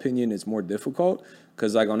my opinion, it's more difficult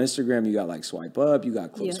because like on Instagram, you got like swipe up, you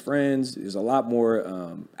got close friends. There's a lot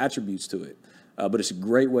more attributes to it. But it's a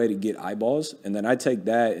great way to get eyeballs. And then I take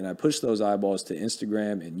that and I push those eyeballs to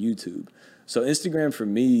Instagram and YouTube. So Instagram for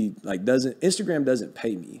me, Instagram doesn't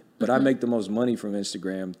pay me, but I make the most money from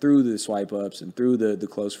Instagram through the swipe ups and through the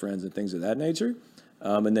close friends and things of that nature.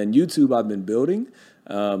 And then YouTube I've been building.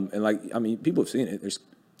 And people have seen it. There's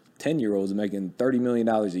 10-year-olds making $30 million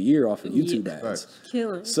a year off of YouTube ads.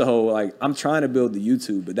 Killing. So like I'm trying to build the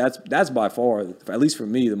YouTube, but that's by far, at least for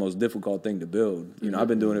me, the most difficult thing to build. You know, I've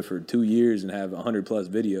been doing it for 2 years and have 100+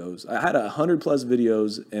 videos. I had 100+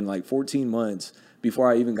 videos in like 14 months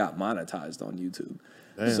before I even got monetized on YouTube.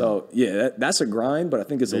 Damn. So yeah, that's a grind, but I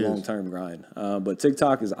think it's a long-term grind. But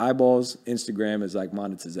TikTok is eyeballs, Instagram is like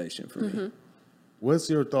monetization for me. What's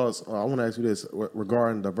your thoughts? I want to ask you this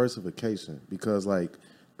regarding diversification, because like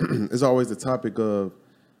it's always the topic of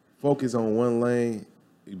focus on one lane,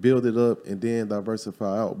 build it up, and then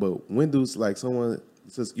diversify out. But when do like someone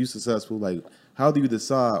says you successful, like how do you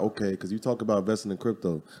decide, okay, because you talk about investing in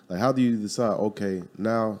crypto, like how do you decide, okay,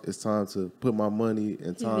 now it's time to put my money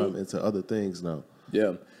and time into other things now?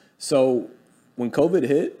 Yeah. So when COVID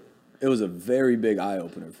hit, it was a very big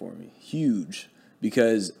eye-opener for me, huge,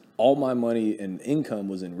 because all my money and income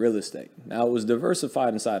was in real estate. Now it was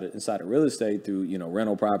diversified inside of real estate through, you know,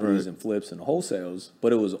 rental properties and flips and wholesales,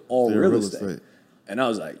 but it was all real estate. And I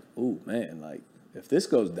was like, ooh, man, like if this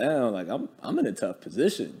goes down, like I'm in a tough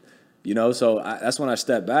position, you know? So that's when I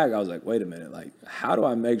stepped back. I was like, wait a minute, like how do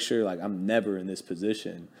I make sure like I'm never in this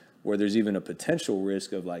position where there's even a potential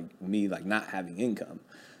risk of like me like not having income?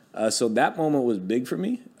 So that moment was big for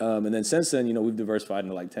me. And then since then, you know, we've diversified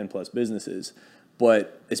into like 10+ businesses.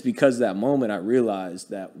 But it's because of that moment I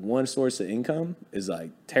realized that one source of income is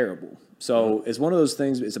like terrible. So it's one of those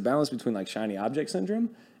things, it's a balance between like shiny object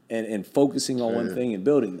syndrome and focusing on one thing and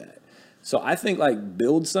building that. So I think like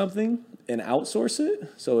build something and outsource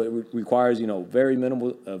it. So it requires, you know, very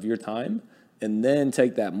minimal of your time, and then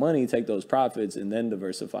take that money, take those profits, and then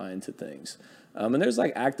diversify into things. And there's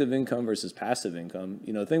like active income versus passive income.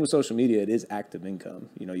 You know, the thing with social media, it is active income.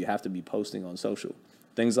 You know, you have to be posting on social.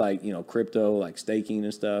 Things like, you know, crypto, like staking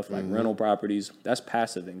and stuff, like rental properties, that's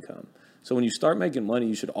passive income. So when you start making money,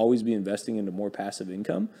 you should always be investing into more passive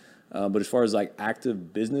income. But as far as like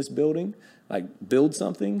active business building, like build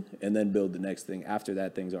something and then build the next thing after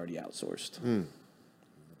that thing's already outsourced.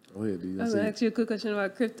 Oh, yeah, I was going to ask you a quick question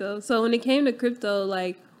about crypto. So when it came to crypto,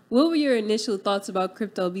 like what were your initial thoughts about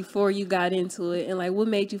crypto before you got into it? And like what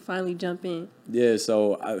made you finally jump in? Yeah,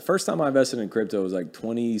 so first time I invested in crypto was like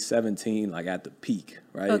 2017, like at the peak,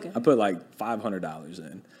 right? Okay. I put like $500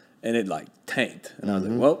 in and it like tanked. And I was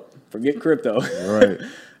like, well, forget crypto. Right.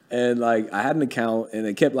 And like I had an account and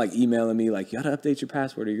they kept like emailing me like, you got to update your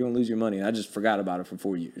password or you're going to lose your money. And I just forgot about it for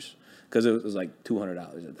 4 years because it was like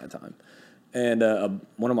 $200 at that time. And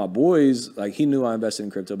one of my boys, like he knew I invested in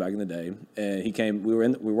crypto back in the day, and he came. We were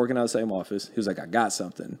working out of the same office. He was like, "I got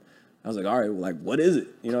something." I was like, "All right, well, like what is it?"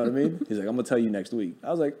 You know what I mean? He's like, "I'm gonna tell you next week."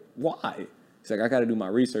 I was like, "Why?" He's like, "I got to do my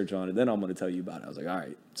research on it, then I'm gonna tell you about it." I was like, "All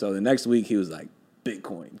right." So the next week he was like,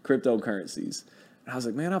 "Bitcoin, cryptocurrencies," and I was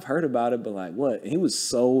like, "Man, I've heard about it, but like what?" And he was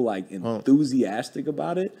so like enthusiastic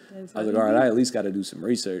about it. I was like, "All right, I at least got to do some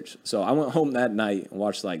research." So I went home that night and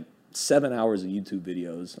watched like 7 hours of YouTube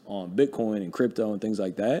videos on Bitcoin and crypto and things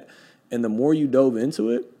like that. And the more you dove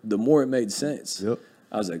into it, the more it made sense. Yep.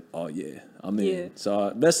 I was like, oh yeah, I'm in. Yeah. So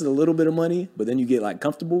I invested a little bit of money, but then you get like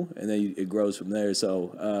comfortable and then it grows from there.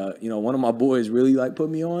 So, you know, one of my boys really like put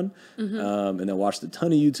me on and then watched a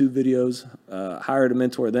ton of YouTube videos, hired a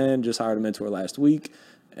mentor then, just hired a mentor last week.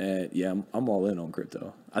 And yeah, I'm all in on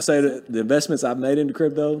crypto. I say that the investments I've made into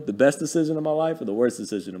crypto, the best decision of my life or the worst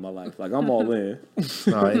decision of my life. Like I'm all in.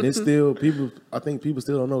 And it's still I think people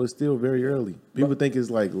still don't know it's still very early. People think it's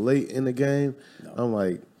like late in the game. No. I'm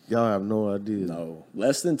like, Y'all have no idea. No,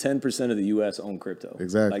 less than 10% of the U.S. own crypto.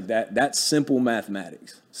 Exactly. Like that. That's simple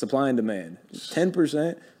mathematics. Supply and demand.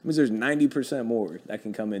 10% means there's 90% more that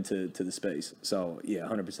can come into the space. So yeah,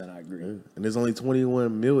 100%. I agree. And there's only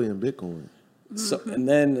 21 million Bitcoin. So, and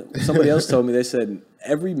then somebody else told me, they said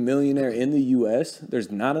every millionaire in the U.S. there's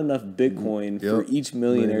not enough Bitcoin for each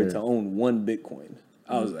millionaire to own one Bitcoin.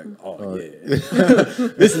 I was like, oh yeah,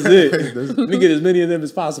 this is it. Let me get as many of them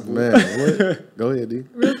as possible. Man, what? Go ahead, D.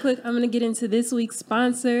 Real quick, I'm going to get into this week's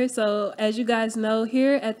sponsor. So, as you guys know,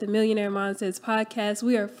 here at the Millionaire Mindsets podcast,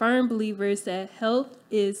 we are firm believers that health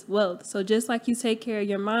is wealth. So, just like you take care of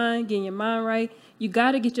your mind, getting your mind right, you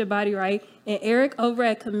got to get your body right. And Eric over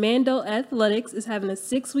at Commando Athletics is having a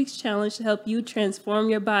 6-week challenge to help you transform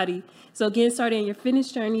your body. So getting started in your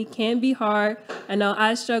fitness journey can be hard. I know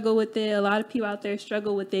I struggle with it. A lot of people out there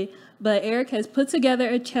struggle with it. But Eric has put together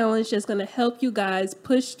a challenge that's going to help you guys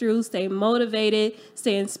push through, stay motivated,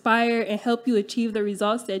 stay inspired, and help you achieve the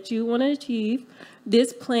results that you want to achieve.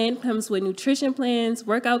 This plan comes with nutrition plans,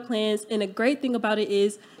 workout plans, and the great thing about it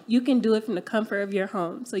is you can do it from the comfort of your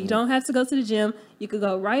home. So you don't have to go to the gym. You could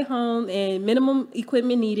go right home and minimum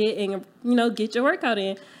equipment needed and, get your workout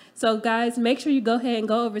in. So, guys, make sure you go ahead and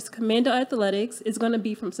go over to Commando Athletics. It's going to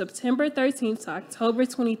be from September 13th to October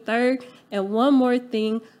 23rd. And one more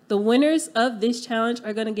thing, the winners of this challenge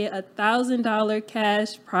are going to get a $1,000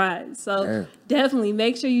 cash prize. So, definitely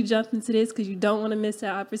make sure you jump into this because you don't want to miss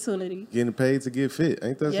that opportunity. Getting paid to get fit.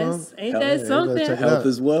 Ain't that something? Yes, ain't that something? Health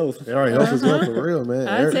is wealth. All right, health is wealth for real, man.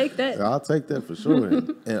 I'll take that. I'll take that for sure.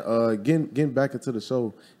 And getting back into the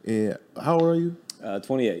show, and how old are you?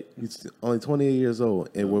 28. You're only 28 years old,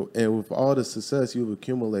 and with all the success you've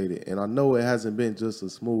accumulated, and I know it hasn't been just a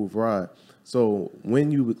smooth ride. So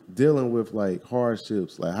when you dealing with like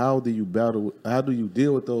hardships, like how do you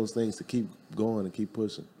deal with those things to keep going and keep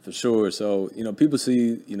pushing? For sure. So, people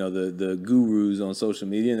see, the gurus on social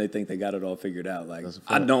media and they think they got it all figured out. Like,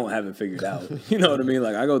 I don't have it figured out. You know what I mean?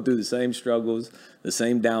 Like, I go through the same struggles, the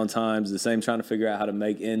same downtimes, the same trying to figure out how to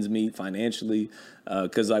make ends meet financially.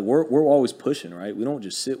 Because, like, we're always pushing, right? We don't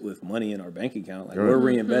just sit with money in our bank account. Like, we're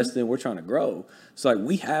reinvesting. We're trying to grow. So, like,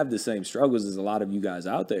 we have the same struggles as a lot of you guys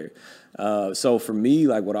out there. So, for me,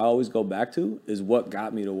 like, what I always go back to is what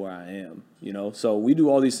got me to where I am, So, we do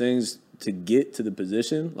all these things to get to the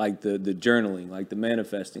position, like the journaling, like the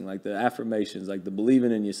manifesting, like the affirmations, like the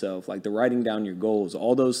believing in yourself, like the writing down your goals,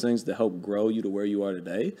 all those things to help grow you to where you are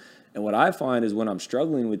today. And what I find is when I'm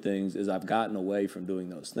struggling with things is I've gotten away from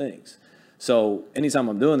doing those things. So anytime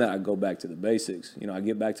I'm doing that, I go back to the basics. I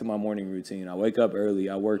get back to my morning routine. I wake up early,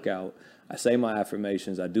 I work out, I say my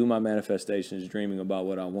affirmations, I do my manifestations, dreaming about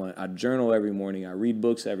what I want. I journal every morning, I read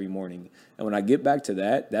books every morning. And when I get back to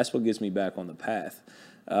that, that's what gets me back on the path.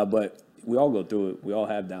 But we all go through it. We all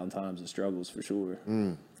have down times and struggles for sure.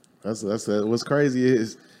 That's what's crazy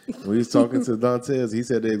is when we was talking to Dantes, he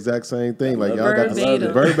said the exact same thing. Like y'all got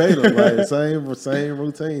the verbatim, like same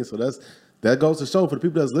routine. So that goes to show for the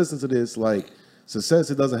people that's listening to this, like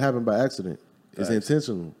success, it doesn't happen by accident. It's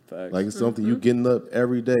intentional. Facts. Like it's something you getting up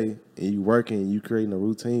every day and you working and you creating a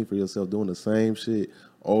routine for yourself, doing the same shit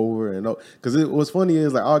over and over. Because what's funny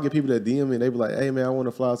is like I'll get people that DM me and they be like, "Hey man, I want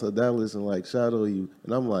to fly to Dallas and like shadow you,"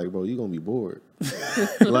 and I'm like, "Bro, you gonna be bored."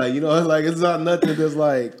 Like like it's not nothing that's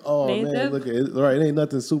like, "Oh man, look at it." Right, it ain't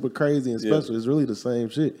nothing super crazy and special. It's really the same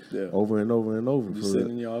shit over and over and over. Just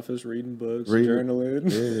sitting in your office reading books, journaling.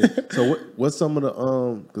 Yeah. So what's some of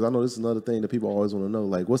the because I know this is another thing that people always want to know.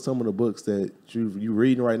 Like, what's some of the books that you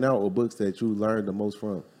reading right now, or books that you learned the most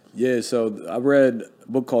from? Yeah, so I read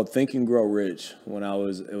a book called Think and Grow Rich when it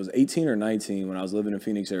was 18 or 19 when I was living in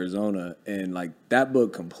Phoenix, Arizona. And like that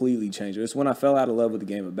book completely changed. It's when I fell out of love with the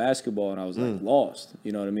game of basketball and I was like lost,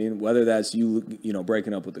 you know what I mean? Whether that's you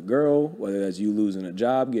breaking up with a girl, whether that's you losing a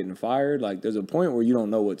job, getting fired, like there's a point where you don't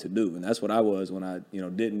know what to do. And that's what I was when I,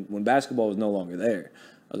 when basketball was no longer there.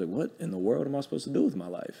 I was like, what in the world am I supposed to do with my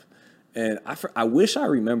life? And I wish I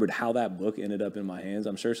remembered how that book ended up in my hands.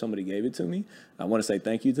 I'm sure somebody gave it to me. I want to say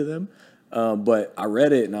thank you to them. But I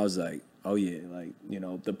read it and I was like, oh yeah, like,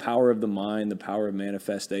 the power of the mind, the power of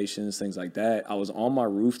manifestations, things like that. I was on my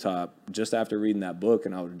rooftop just after reading that book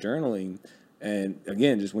and I was journaling. And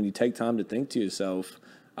again, just when you take time to think to yourself,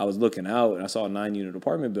 I was looking out and I saw a 9-unit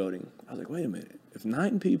apartment building. I was like, wait a minute. If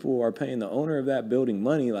 9 people are paying the owner of that building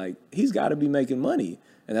money, like he's got to be making money.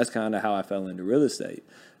 And that's kind of how I fell into real estate.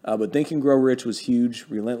 But Think and Grow Rich was huge.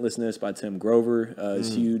 Relentlessness by Tim Grover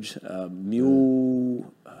is huge.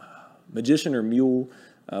 Magician or Mule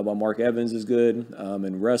by Mark Evans is good.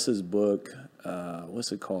 And Russ's book,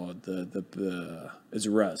 what's it called? It's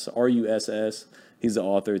Russ, Russ. He's the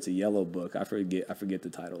author. It's a yellow book. I forget the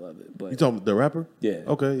title of it. But You talking about the rapper? Yeah.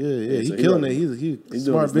 Okay, yeah. He so killing he it. He's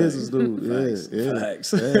doing smart his business thing. dude.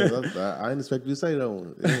 Facts. Yeah. I didn't expect you to say that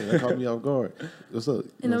one. Yeah, that caught me off guard. What's up?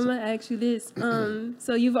 And I'm gonna ask you this.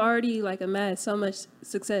 So you've already like amassed so much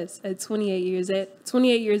success at 28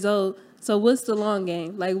 years old. So what's the long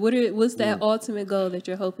game? Like what's that ultimate goal that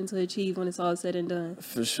you're hoping to achieve when it's all said and done?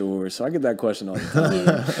 For sure. So I get that question all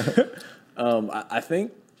the time. Yeah. I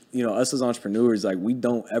think, us as entrepreneurs, like we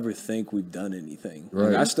don't ever think we've done anything. Right.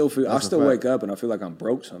 Like I still That's a wake fact. up and I feel like I'm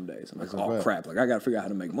broke some days. I'm like, That's a fact. crap, like I got to figure out how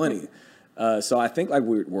to make money. So I think like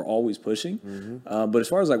we're always pushing. But as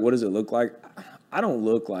far as like what does it look like, I don't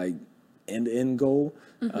look like end goal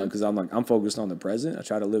because I'm focused on the present. I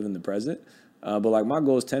try to live in the present. But like my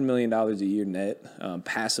goal is $10 million a year net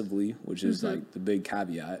passively, which is like the big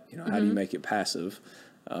caveat. How do you make it passive?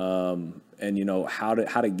 And how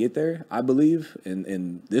to get there, I believe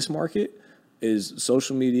in this market is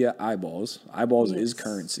social media eyeballs. Eyeballs is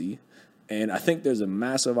currency. And I think there's a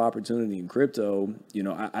massive opportunity in crypto.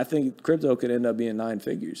 I think crypto could end up being 9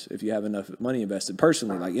 figures if you have enough money invested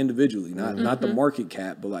personally, like individually, not the market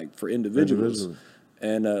cap, but like for individuals.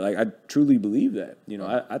 And like I truly believe that.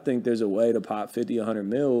 I think there's a way to pop 50, 100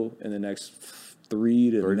 mil in the next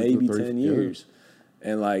 3 to maybe 10 years.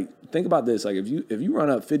 And like, think about this. Like if you run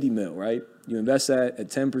up 50 mil, right? You invest that at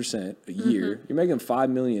 10% a year, you're making 5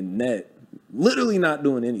 million net, literally not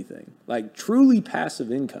doing anything. Like truly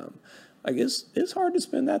passive income. Like it's hard to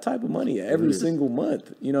spend that type of money every single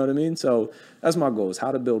month. You know what I mean? So that's my goal, is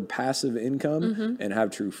how to build passive income and have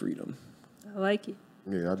true freedom. I like it.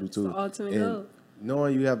 Yeah, I do too. It's the ultimate And goal.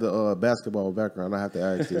 knowing you have the basketball background, I have to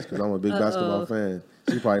ask this because I'm a big basketball fan.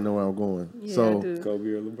 You probably know where I'm going. Yeah, so I do. Kobe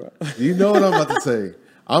or LeBron? you know what I'm about to say.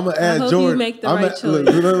 I'm gonna add hope Jordan. you make the I'm right choice.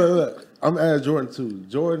 Look. I'm gonna add Jordan too.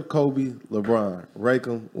 Jordan, Kobe, LeBron. Rank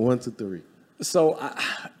them 1 to 3. So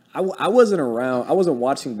I wasn't around. I wasn't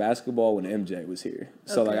watching basketball when MJ was here.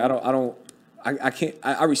 So like I can't.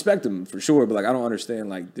 I respect him for sure, but like I don't understand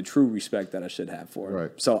like the true respect that I should have for him.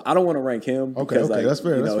 Right. So I don't want to rank him. Okay, because, okay, like, that's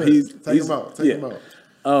fair. you That's know, fair. Take him out. Take him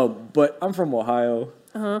out. But I'm from Ohio.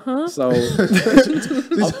 So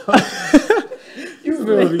you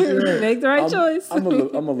feel me? Make the right choice. I'm a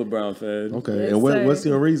LeBron fan. Okay, Yes, and sir. what's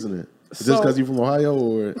your reasoning? Just So- because you're from Ohio,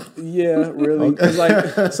 or Yeah, really. Because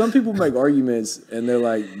like some people make arguments and they're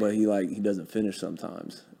like, but he doesn't finish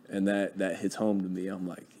sometimes, and that hits home to me. I'm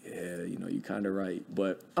like, yeah, you're kind of right.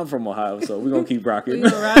 But I'm from Ohio, so we're gonna keep rocking. We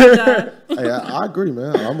gonna ride or die. hey, I agree,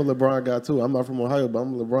 man. I'm a LeBron guy too. I'm not from Ohio, but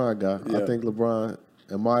I'm a LeBron guy. Yeah. I think LeBron,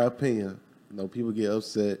 in my opinion, people get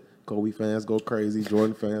upset. Kobe fans go crazy.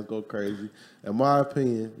 Jordan fans go crazy. In my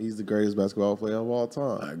opinion, he's the greatest basketball player of all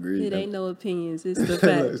time. I agree. It ain't no opinions. It's the She fact.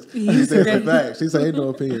 said it's a fact. She said ain't no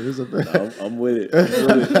opinion. It's a fact. I'm with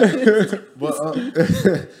it.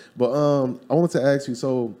 But I wanted to ask you.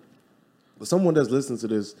 So, for someone that's listening to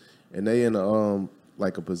this and they in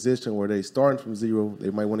like a position where they starting from zero,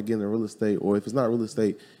 they might want to get into real estate, or if it's not real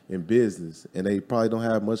estate, in business, and they probably don't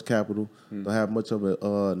have much capital, don't have much of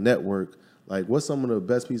a network. Like, what's some of the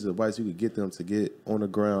best pieces of advice you could get them to get on the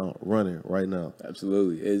ground running right now?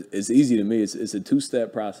 Absolutely. It's easy to me. It's a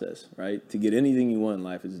 2-step process, right? To get anything you want in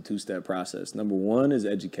life is a 2-step process. Number 1 is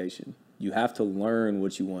education. You have to learn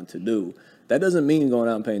what you want to do. That doesn't mean going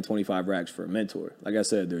out and paying 25 racks for a mentor. Like I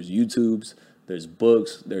said, there's YouTubes, there's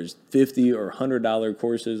books, there's $50 or $100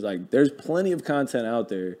 courses. Like, there's plenty of content out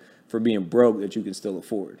there for being broke that you can still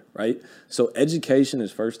afford, right? So education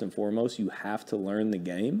is first and foremost. You have to learn the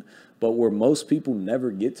game. But where most people never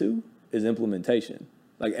get to is implementation.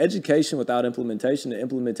 Like education without implementation and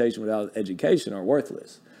implementation without education are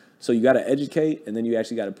worthless. So you got to educate, and then you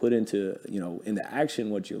actually got to put into action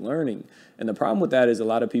what you're learning. And the problem with that is a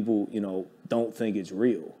lot of people, don't think it's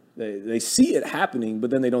real. They see it happening, but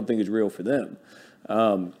then they don't think it's real for them. At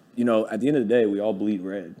the end of the day, we all bleed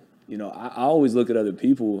red. I always look at other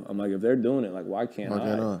people. I'm like, if they're doing it, like, why can't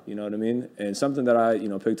I? You know what I mean? And something that I,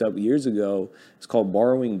 picked up years ago is called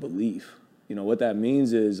borrowing belief. What that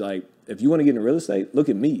means is, like, if you want to get into real estate, look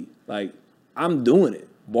at me. Like, I'm doing it.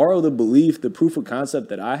 Borrow the belief, the proof of concept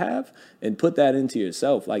that I have, and put that into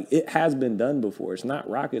yourself. Like, it has been done before. It's not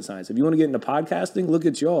rocket science. If you want to get into podcasting, look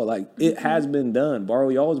at y'all. Like, it has been done. Borrow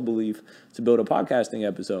y'all's belief to build a podcasting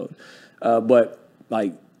episode. But,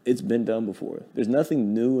 like, it's been done before. There's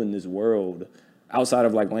nothing new in this world outside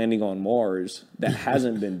of like landing on Mars that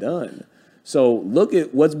hasn't been done. So look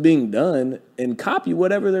at what's being done and copy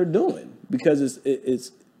whatever they're doing, because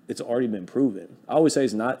it's it's already been proven. I always say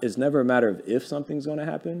it's never a matter of if something's going to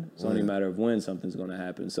happen. It's only a matter of when something's going to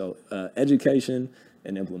happen. So education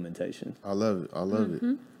and implementation. I love it. I love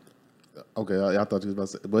it. Okay, I thought you was about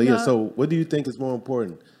to say, but yeah. So, what do you think is more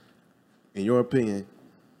important, in your opinion,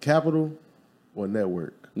 capital or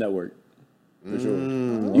network? Network, for sure.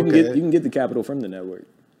 You can get the capital from the network.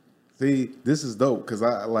 See, this is dope because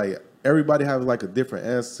I like everybody has like a different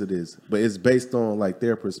answer to this, but it's based on like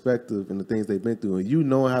their perspective and the things they've been through. And you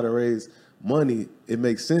knowing how to raise money, it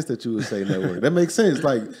makes sense that you would say network. That makes sense.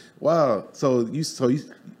 Like, wow. So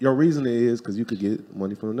your reasoning is because you could get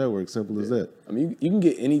money from the network. Simple as that. I mean, you can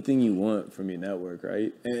get anything you want from your network,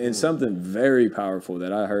 right? And something very powerful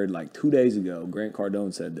that I heard like 2 days ago, Grant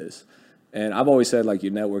Cardone said this. And I've always said, like,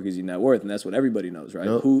 your network is your net worth, and that's what everybody knows, right?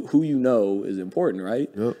 Yep. Who you know is important, right?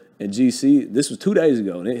 Yep. And GC, this was 2 days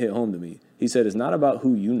ago, and it hit home to me. He said, it's not about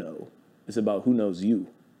who you know. It's about who knows you.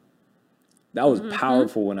 That was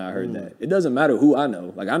powerful when I heard that. It doesn't matter who I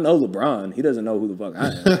know. Like, I know LeBron. He doesn't know who the fuck I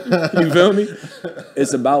am. You feel me?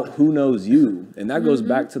 It's about who knows you. And that goes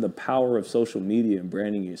back to the power of social media and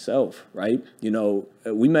branding yourself, right? You know,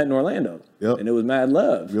 we met in Orlando, and it was mad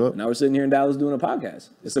love. Now we're sitting here in Dallas doing a podcast.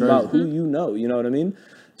 It's about who you know what I mean?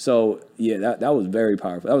 So, yeah, that was very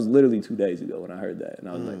powerful. That was literally 2 days ago when I heard that. And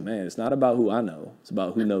I was like, man, it's not about who I know. It's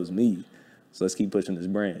about who knows me. So let's keep pushing this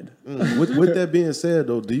brand. With that being said,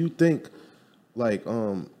 though, do you think, like,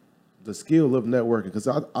 the skill of networking, because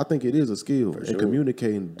I think it is a skill in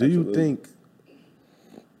communicating. Do you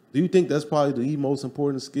think that's probably the most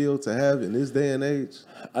important skill to have in this day and age?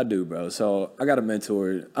 I do, bro. So I got a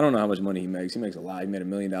mentor. I don't know how much money he makes. He makes a lot. He made $1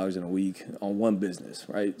 million in a week on one business,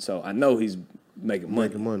 right? So I know he's making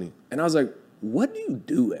money. And I was like, what do you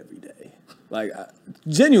do every day? Like,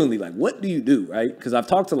 genuinely, like, what do you do, right? Because I've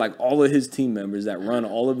talked to, like, all of his team members that run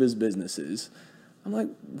all of his businesses. I'm like,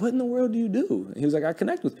 what in the world do you do? And he was like, I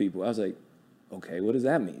connect with people. I was like, okay, what does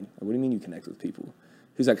that mean? Like, what do you mean you connect with people?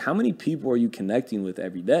 He was like, how many people are you connecting with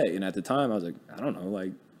every day? And at the time, I was like, I don't know,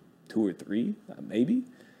 like 2 or 3, maybe.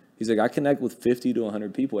 He's like, I connect with 50 to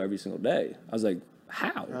 100 people every single day. I was like,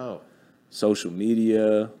 how? Oh. Social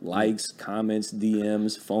media, likes, comments,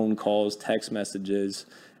 DMs, phone calls, text messages.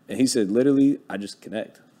 And he said, literally, I just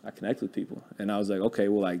connect. I connect with people. And I was like, okay,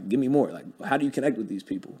 well, like, give me more. Like, how do you connect with these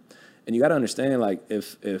people? And you got to understand, like,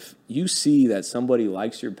 if you see that somebody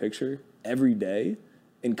likes your picture every day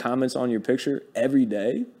and comments on your picture every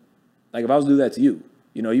day, like, if I was to do that to you,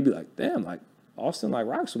 you know, you'd be like, damn, like, Austin, like,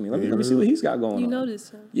 rocks with me. Let me see what he's got going on. You notice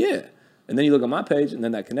him. Yeah. And then you look at my page, and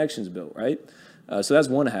then that connection's built, right? So that's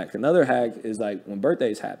one hack. Another hack is, like, when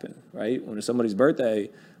birthdays happen, right? When it's somebody's birthday,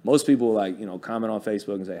 most people, like, you know, comment on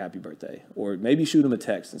Facebook and say happy birthday, or maybe shoot them a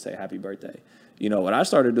text and say happy birthday. You know, what I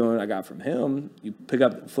started doing, I got from him, you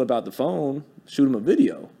flip out the phone, shoot him a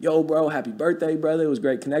video. Yo, bro, happy birthday, brother. It was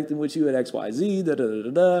great connecting with you at XYZ,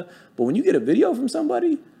 da-da-da-da-da. But when you get a video from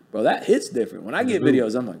somebody, bro, that hits different. When I get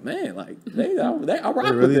videos, I'm like, man, like, I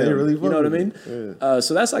rock with them. Really, you know what I mean? Yeah.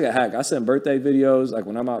 So that's like a hack. I send birthday videos, like,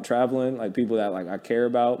 when I'm out traveling, like, people that, like, I care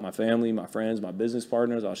about, my family, my friends, my business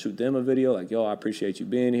partners, I'll shoot them a video, like, yo, I appreciate you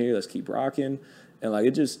being here. Let's keep rocking. And, like,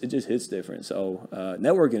 it just hits different. So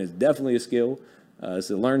networking is definitely a skill.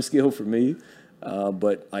 It's a learned skill for me.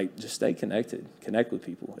 But, like, just stay connected. Connect with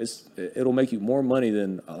people. It'll make you more money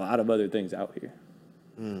than a lot of other things out here.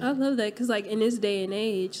 I love that because, like, in this day and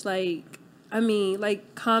age, like, I mean,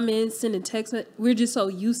 like, comments and text, we're just so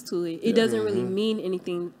used to it. It doesn't really mean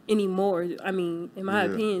anything anymore, I mean, in my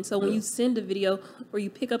opinion. So when you send a video or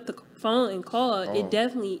you pick up the phone and call,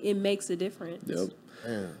 it makes a difference. Yep.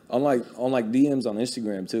 On like DMs on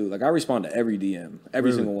Instagram too, like, I respond to every DM,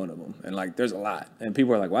 every single one of them, and, like, there's a lot, and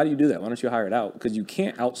people are like, why do you do that? Why don't you hire it out? Because you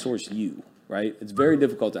can't outsource you, right? It's very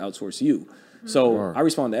difficult to outsource you. So I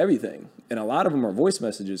respond to everything, and a lot of them are voice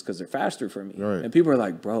messages because they're faster for me. Right. And people are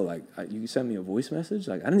like, bro, like, you sent me a voice message?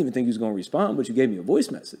 Like, I didn't even think you was going to respond, but you gave me a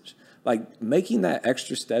voice message. Like, making that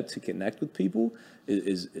extra step to connect with people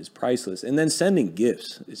is priceless. And then sending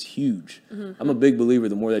gifts is huge. I'm a big believer,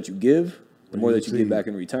 the more that you give, the more that you get back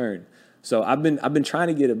in return. So I've been trying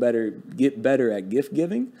to get better at gift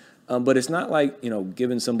giving, but it's not like, you know,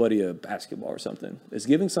 giving somebody a basketball or something. It's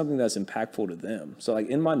giving something that's impactful to them. So, like,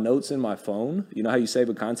 in my notes in my phone, you know how you save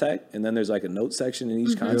a contact and then there's, like, a note section in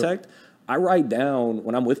each contact? I write down,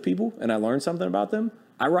 when I'm with people and I learn something about them,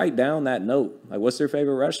 I write down that note. Like, what's their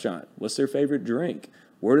favorite restaurant? What's their favorite drink?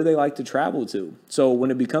 Where do they like to travel to? So when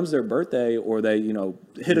it becomes their birthday or they, you know,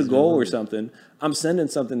 hit a goal or something, I'm sending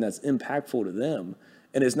something that's impactful to them.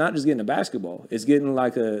 And it's not just getting a basketball. It's getting,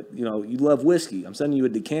 like, you know, you love whiskey. I'm sending you a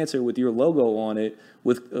decanter with your logo on it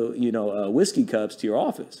with, whiskey cups to your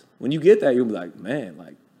office. When you get that, you'll be like, man,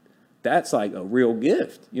 like, that's like a real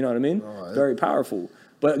gift. You know what I mean? Very powerful.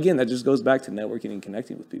 But again, that just goes back to networking and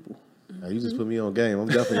connecting with people. You just put me on game. I'm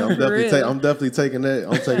definitely taking that.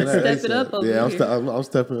 I'm taking that. Step it up over here. I'm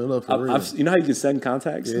stepping it up for real. You know how you can send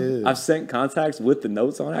contacts? Yeah. I've sent contacts with the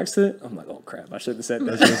notes on accident. I'm like, oh crap, I shouldn't have said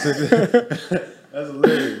that. That's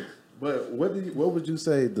hilarious. But what would you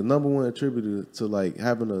say the number one attributor to like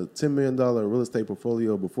having a $10 million real estate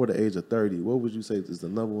portfolio before the age of 30? What would you say is the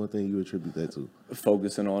number one thing you attribute that to?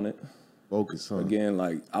 Focusing on it. Focus on. Again,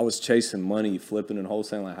 like I was chasing money, flipping and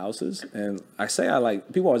wholesaling houses, and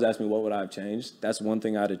people always ask me what would I have changed. That's one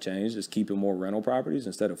thing I'd have changed is keeping more rental properties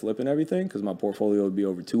instead of flipping everything, because my portfolio would be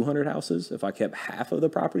over 200 houses if I kept half of the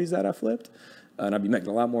properties that I flipped, and I'd be making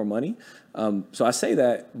a lot more money. So I say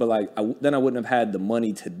that, but like then I wouldn't have had the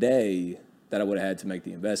money today that I would have had to make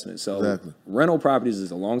the investment. So rental properties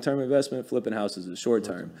is a long-term investment, flipping houses is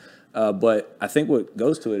short-term. But I think what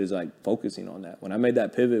goes to it is like focusing on that. When I made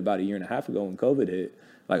that pivot about a year and a half ago when COVID hit,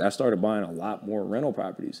 like I started buying a lot more rental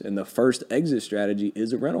properties. And the first exit strategy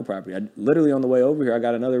is a rental property. I literally on the way over here, I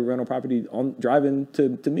got another rental property on driving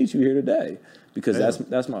to meet you here today because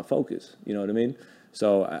that's my focus. You know what I mean?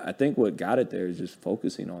 So I think what got it there is just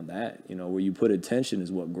focusing on that. You know, where you put attention is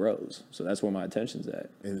what grows. So that's where my attention's at.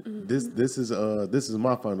 And this is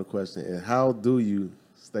my final question. And how do you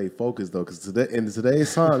stay focused though? Because in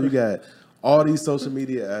today's time, you got all these social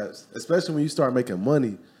media apps, especially when you start making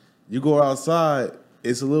money. You go outside,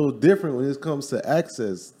 it's a little different when it comes to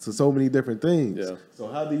access to so many different things. Yeah. So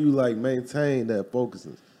how do you like maintain that focus?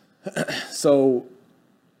 So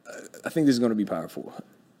I think this is going to be powerful.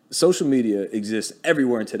 Social media exists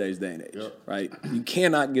everywhere in today's day and age, right? You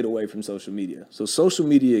cannot get away from social media. So social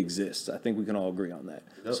media exists. I think we can all agree on that.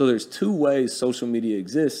 So there's two ways social media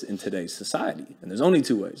exists in today's society. And there's only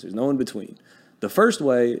two ways. There's no in between. The first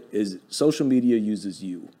way is social media uses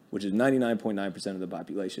you, which is 99.9% of the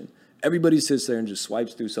population. Everybody sits there and just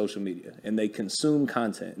swipes through social media, and they consume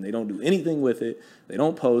content, and they don't do anything with it. They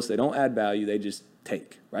don't post. They don't add value. They just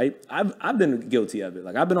take, right? I've been guilty of it.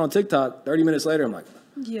 Like, I've been on TikTok, 30 minutes later, I'm like,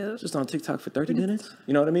 just on TikTok for 30 minutes?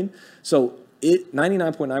 You know what I mean? So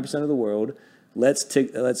 99.9% of the world lets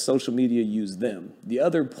social media use them. The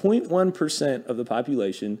other 0.1% of the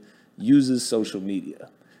population uses social media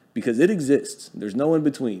because it exists. There's no in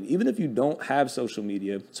between. Even if you don't have social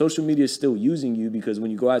media is still using you because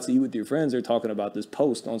when you go out to eat with your friends, they're talking about this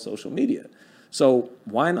post on social media. So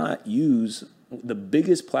why not use the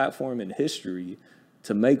biggest platform in history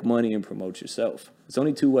to make money and promote yourself? It's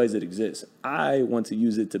only two ways it exists. I want to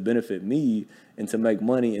use it to benefit me and to make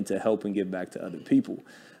money and to help and give back to other people.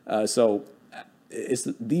 So it's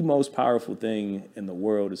the most powerful thing in the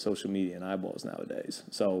world is social media and eyeballs nowadays.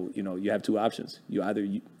 So, you know, you have two options.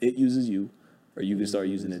 It uses you or you can start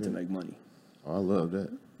using it to make money. Oh, I love that.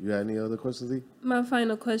 You got any other questions, E? My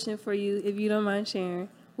final question for you, if you don't mind sharing.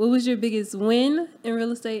 What was your biggest win in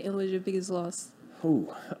real estate and what was your biggest loss?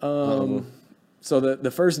 So the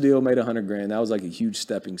first deal made $100,000. That was like a huge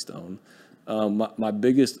stepping stone. My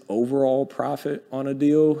biggest overall profit on a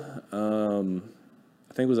deal,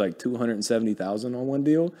 I think it was like $270,000 on one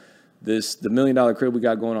deal. The $1 million crib we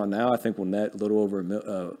got going on now, I think will net a little over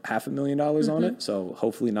 $500,000 on it. So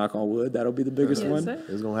hopefully, knock on wood, that'll be the biggest one. Sir.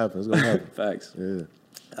 It's gonna happen. It's gonna happen. Facts.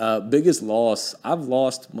 Yeah. Biggest loss, I've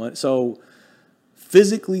lost money. So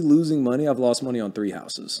physically losing money, I've lost money on 3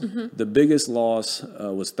 houses. The biggest loss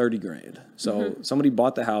was $30,000. So somebody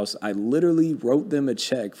bought the house. I literally wrote them a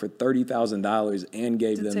check for $30,000 and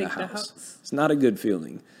gave them the house. It's not a good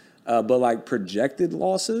feeling. But like projected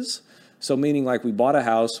losses, so meaning like we bought a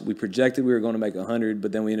house, we projected we were going to make 100,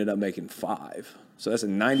 but then we ended up making 5. So that's a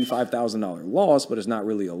 $95,000 loss, but it's not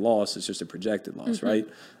really a loss. It's just a projected loss, right?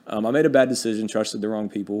 I made a bad decision, trusted the wrong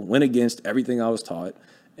people, went against everything I was taught,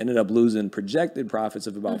 ended up losing projected profits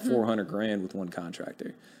of about $400,000 with one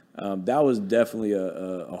contractor. That was definitely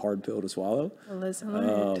a hard pill to swallow.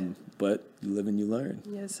 But you live and you learn.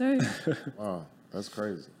 Yes, sir. Wow, that's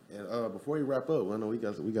crazy. And before we wrap up, I know we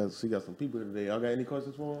got some people today. Y'all got any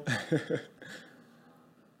questions for them?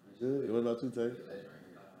 Good. What about you, Tay?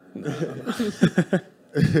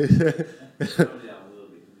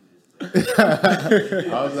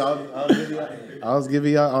 I was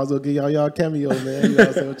gonna give y'all cameo, man. You know what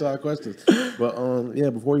I'm saying, with y'all questions. But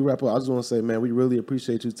before we wrap up, I just want to say, man, we really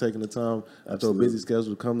appreciate you taking the time after a busy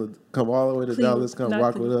schedule to come all the way to Dallas, come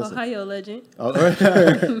rock with us. Ohio legend.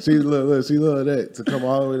 She love that, to come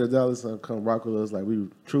all the way to Dallas and come rock with us. Like, we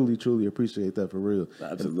truly appreciate that, for real.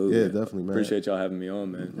 Absolutely. Yeah, definitely, man. Appreciate y'all having me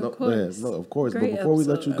on, man. Of course. Great, but before we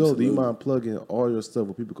let you go, do you mind plugging all your stuff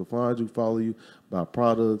where people can find you, follow you, by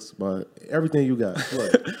products, by everything you got.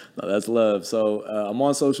 No, that's love. So I'm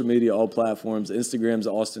on social media, all platforms. Instagram's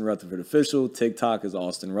Austin Rutherford Official. TikTok is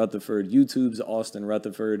Austin Rutherford. YouTube's Austin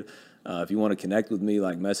Rutherford. If you want to connect with me,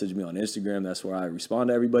 like message me on Instagram. That's where I respond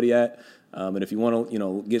to everybody at. And if you want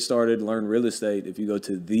to, get started, learn real estate, if you go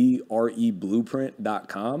to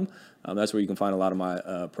thereblueprint.com, that's where you can find a lot of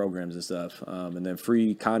my programs and stuff. And then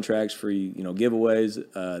free contracts, free, giveaways,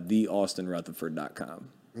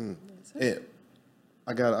 theaustinrutherford.com. Yeah.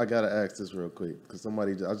 I gotta ask this real quick because I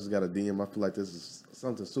just got a DM. I feel like this is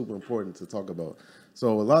something super important to talk about.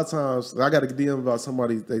 So a lot of times I got a DM about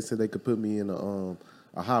somebody. They said they could put me in a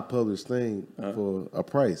high published thing for a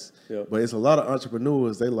price. Yep. But it's a lot of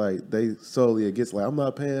entrepreneurs. They solely against I'm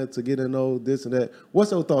not paying to get in this and that.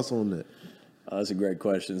 What's your thoughts on that? That's a great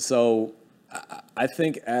question. So I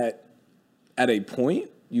think at a point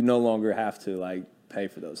you no longer have to pay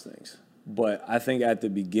for those things. But I think at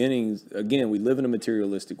the beginning, again, we live in a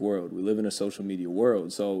materialistic world. We live in a social media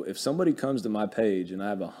world. So if somebody comes to my page and I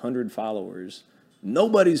have 100 followers,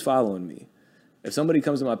 nobody's following me. If somebody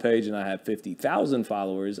comes to my page and I have 50,000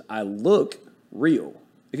 followers, I look real.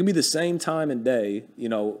 It can be the same time and day,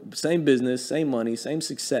 same business, same money, same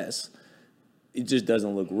success. It just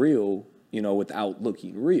doesn't look real, without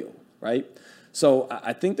looking real, right? So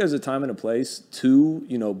I think there's a time and a place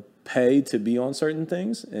to, pay to be on certain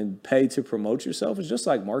things and pay to promote yourself. It's just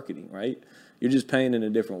like marketing, right? You're just paying in a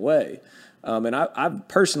different way. And I've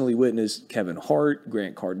personally witnessed Kevin Hart,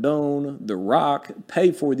 Grant Cardone, The Rock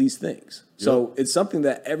pay for these things. Yep. So it's something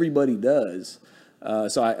that everybody does.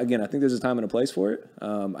 So I think there's a time and a place for it.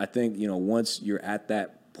 I think, once you're at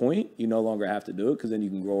that point, you no longer have to do it because then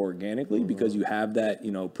you can grow organically because you have that,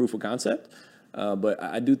 proof of concept. But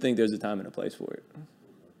I do think there's a time and a place for it.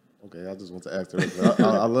 Okay, I just want to ask that.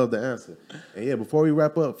 I love the answer. And yeah, before we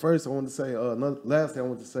wrap up, first I want to say, last thing I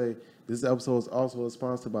want to say, this episode is also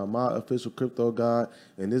sponsored by My Official Crypto Guide.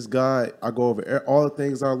 And this guide, I go over all the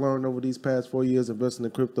things I learned over these past 4 years investing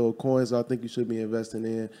in crypto, coins I think you should be investing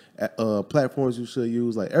in, platforms you should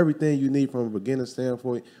use, everything you need from a beginner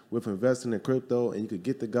standpoint with investing in crypto. And you can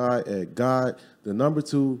get the guide at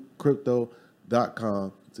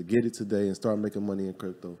guide2crypto.com to get it today and start making money in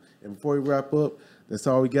crypto. And before we wrap up, that's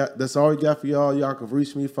all we got. That's all we got for y'all. Y'all can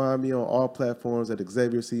reach me, find me on all platforms at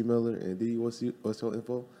Xavier C. Miller. And D, what's your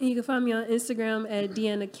info? And you can find me on Instagram at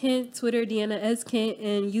Deanna Kent, Twitter Deanna S. Kent,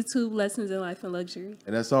 and YouTube Lessons in Life and Luxury.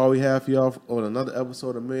 And that's all we have for y'all on another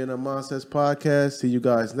episode of Millionaire Mindsets Podcast. See you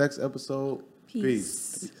guys next episode.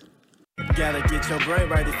 Peace. Gotta get your brain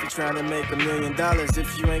right if you're trying to make $1 million.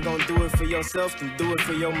 If you ain't gonna do it for yourself, then do it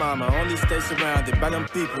for your mama. Only stay surrounded by them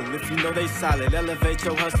people if you know they solid. Elevate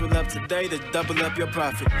your hustle up today to double up your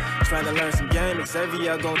profit. Trying to learn some game,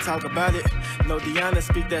 Xavier gonna talk about it. No Deanna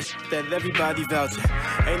speak that that everybody vouching.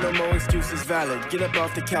 Ain't no more excuses valid. Get up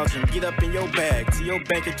off the couch and get up in your bag. To your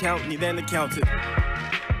bank account, need an accountant.